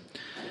dungeon?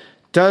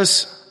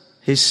 Does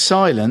his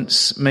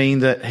silence mean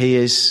that he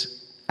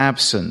is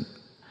absent?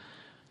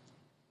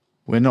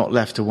 We're not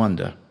left to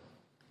wonder.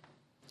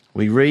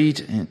 We read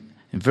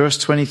in verse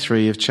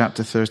 23 of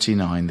chapter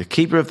 39, the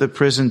keeper of the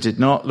prison did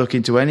not look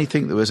into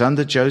anything that was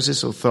under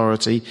Joseph's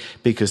authority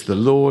because the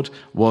Lord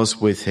was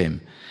with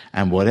him.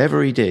 And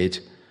whatever he did,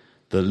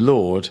 the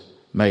Lord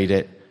made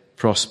it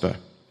prosper.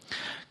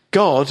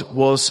 God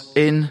was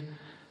in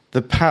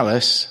the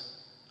palace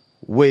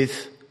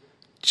with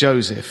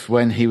Joseph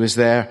when he was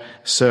there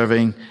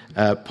serving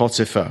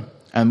Potiphar.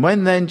 And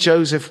when then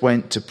Joseph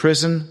went to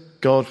prison,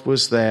 God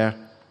was there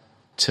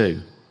too.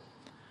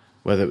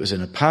 Whether it was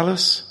in a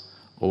palace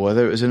or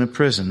whether it was in a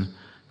prison,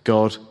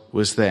 God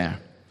was there.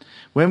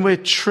 When we're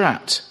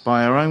trapped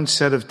by our own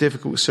set of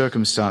difficult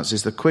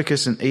circumstances, the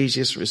quickest and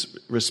easiest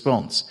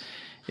response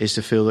is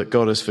to feel that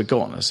God has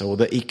forgotten us or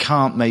that he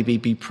can't maybe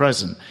be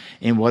present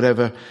in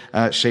whatever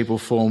shape or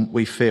form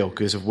we feel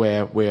because of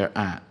where we're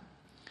at.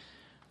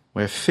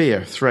 Where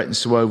fear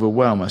threatens to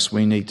overwhelm us,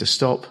 we need to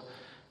stop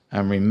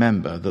and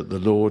remember that the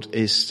Lord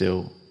is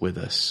still with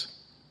us.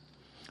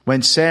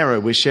 When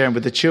Sarah was sharing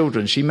with the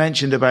children, she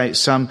mentioned about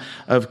some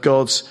of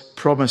God's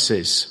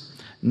promises.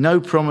 No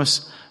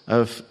promise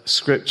of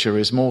Scripture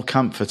is more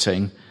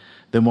comforting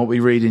than what we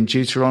read in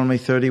Deuteronomy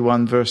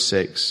 31 verse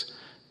 6,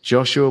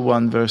 Joshua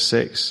 1 verse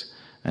 6,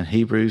 and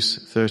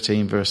Hebrews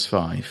 13 verse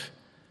 5,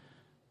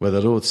 where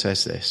the Lord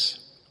says this: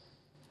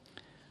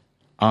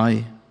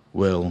 I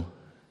will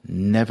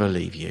never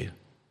leave you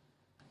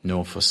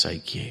nor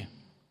forsake you.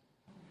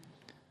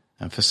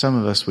 And for some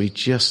of us, we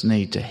just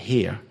need to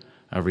hear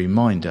a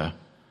reminder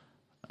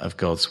of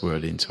God's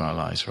word into our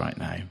lives right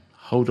now.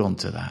 Hold on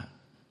to that.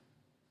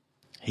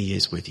 He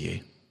is with you.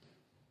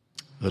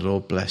 The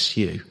Lord bless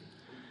you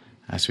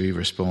as we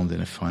respond in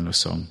a final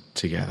song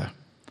together,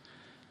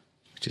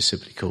 which is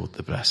simply called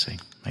The Blessing.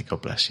 May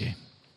God bless you.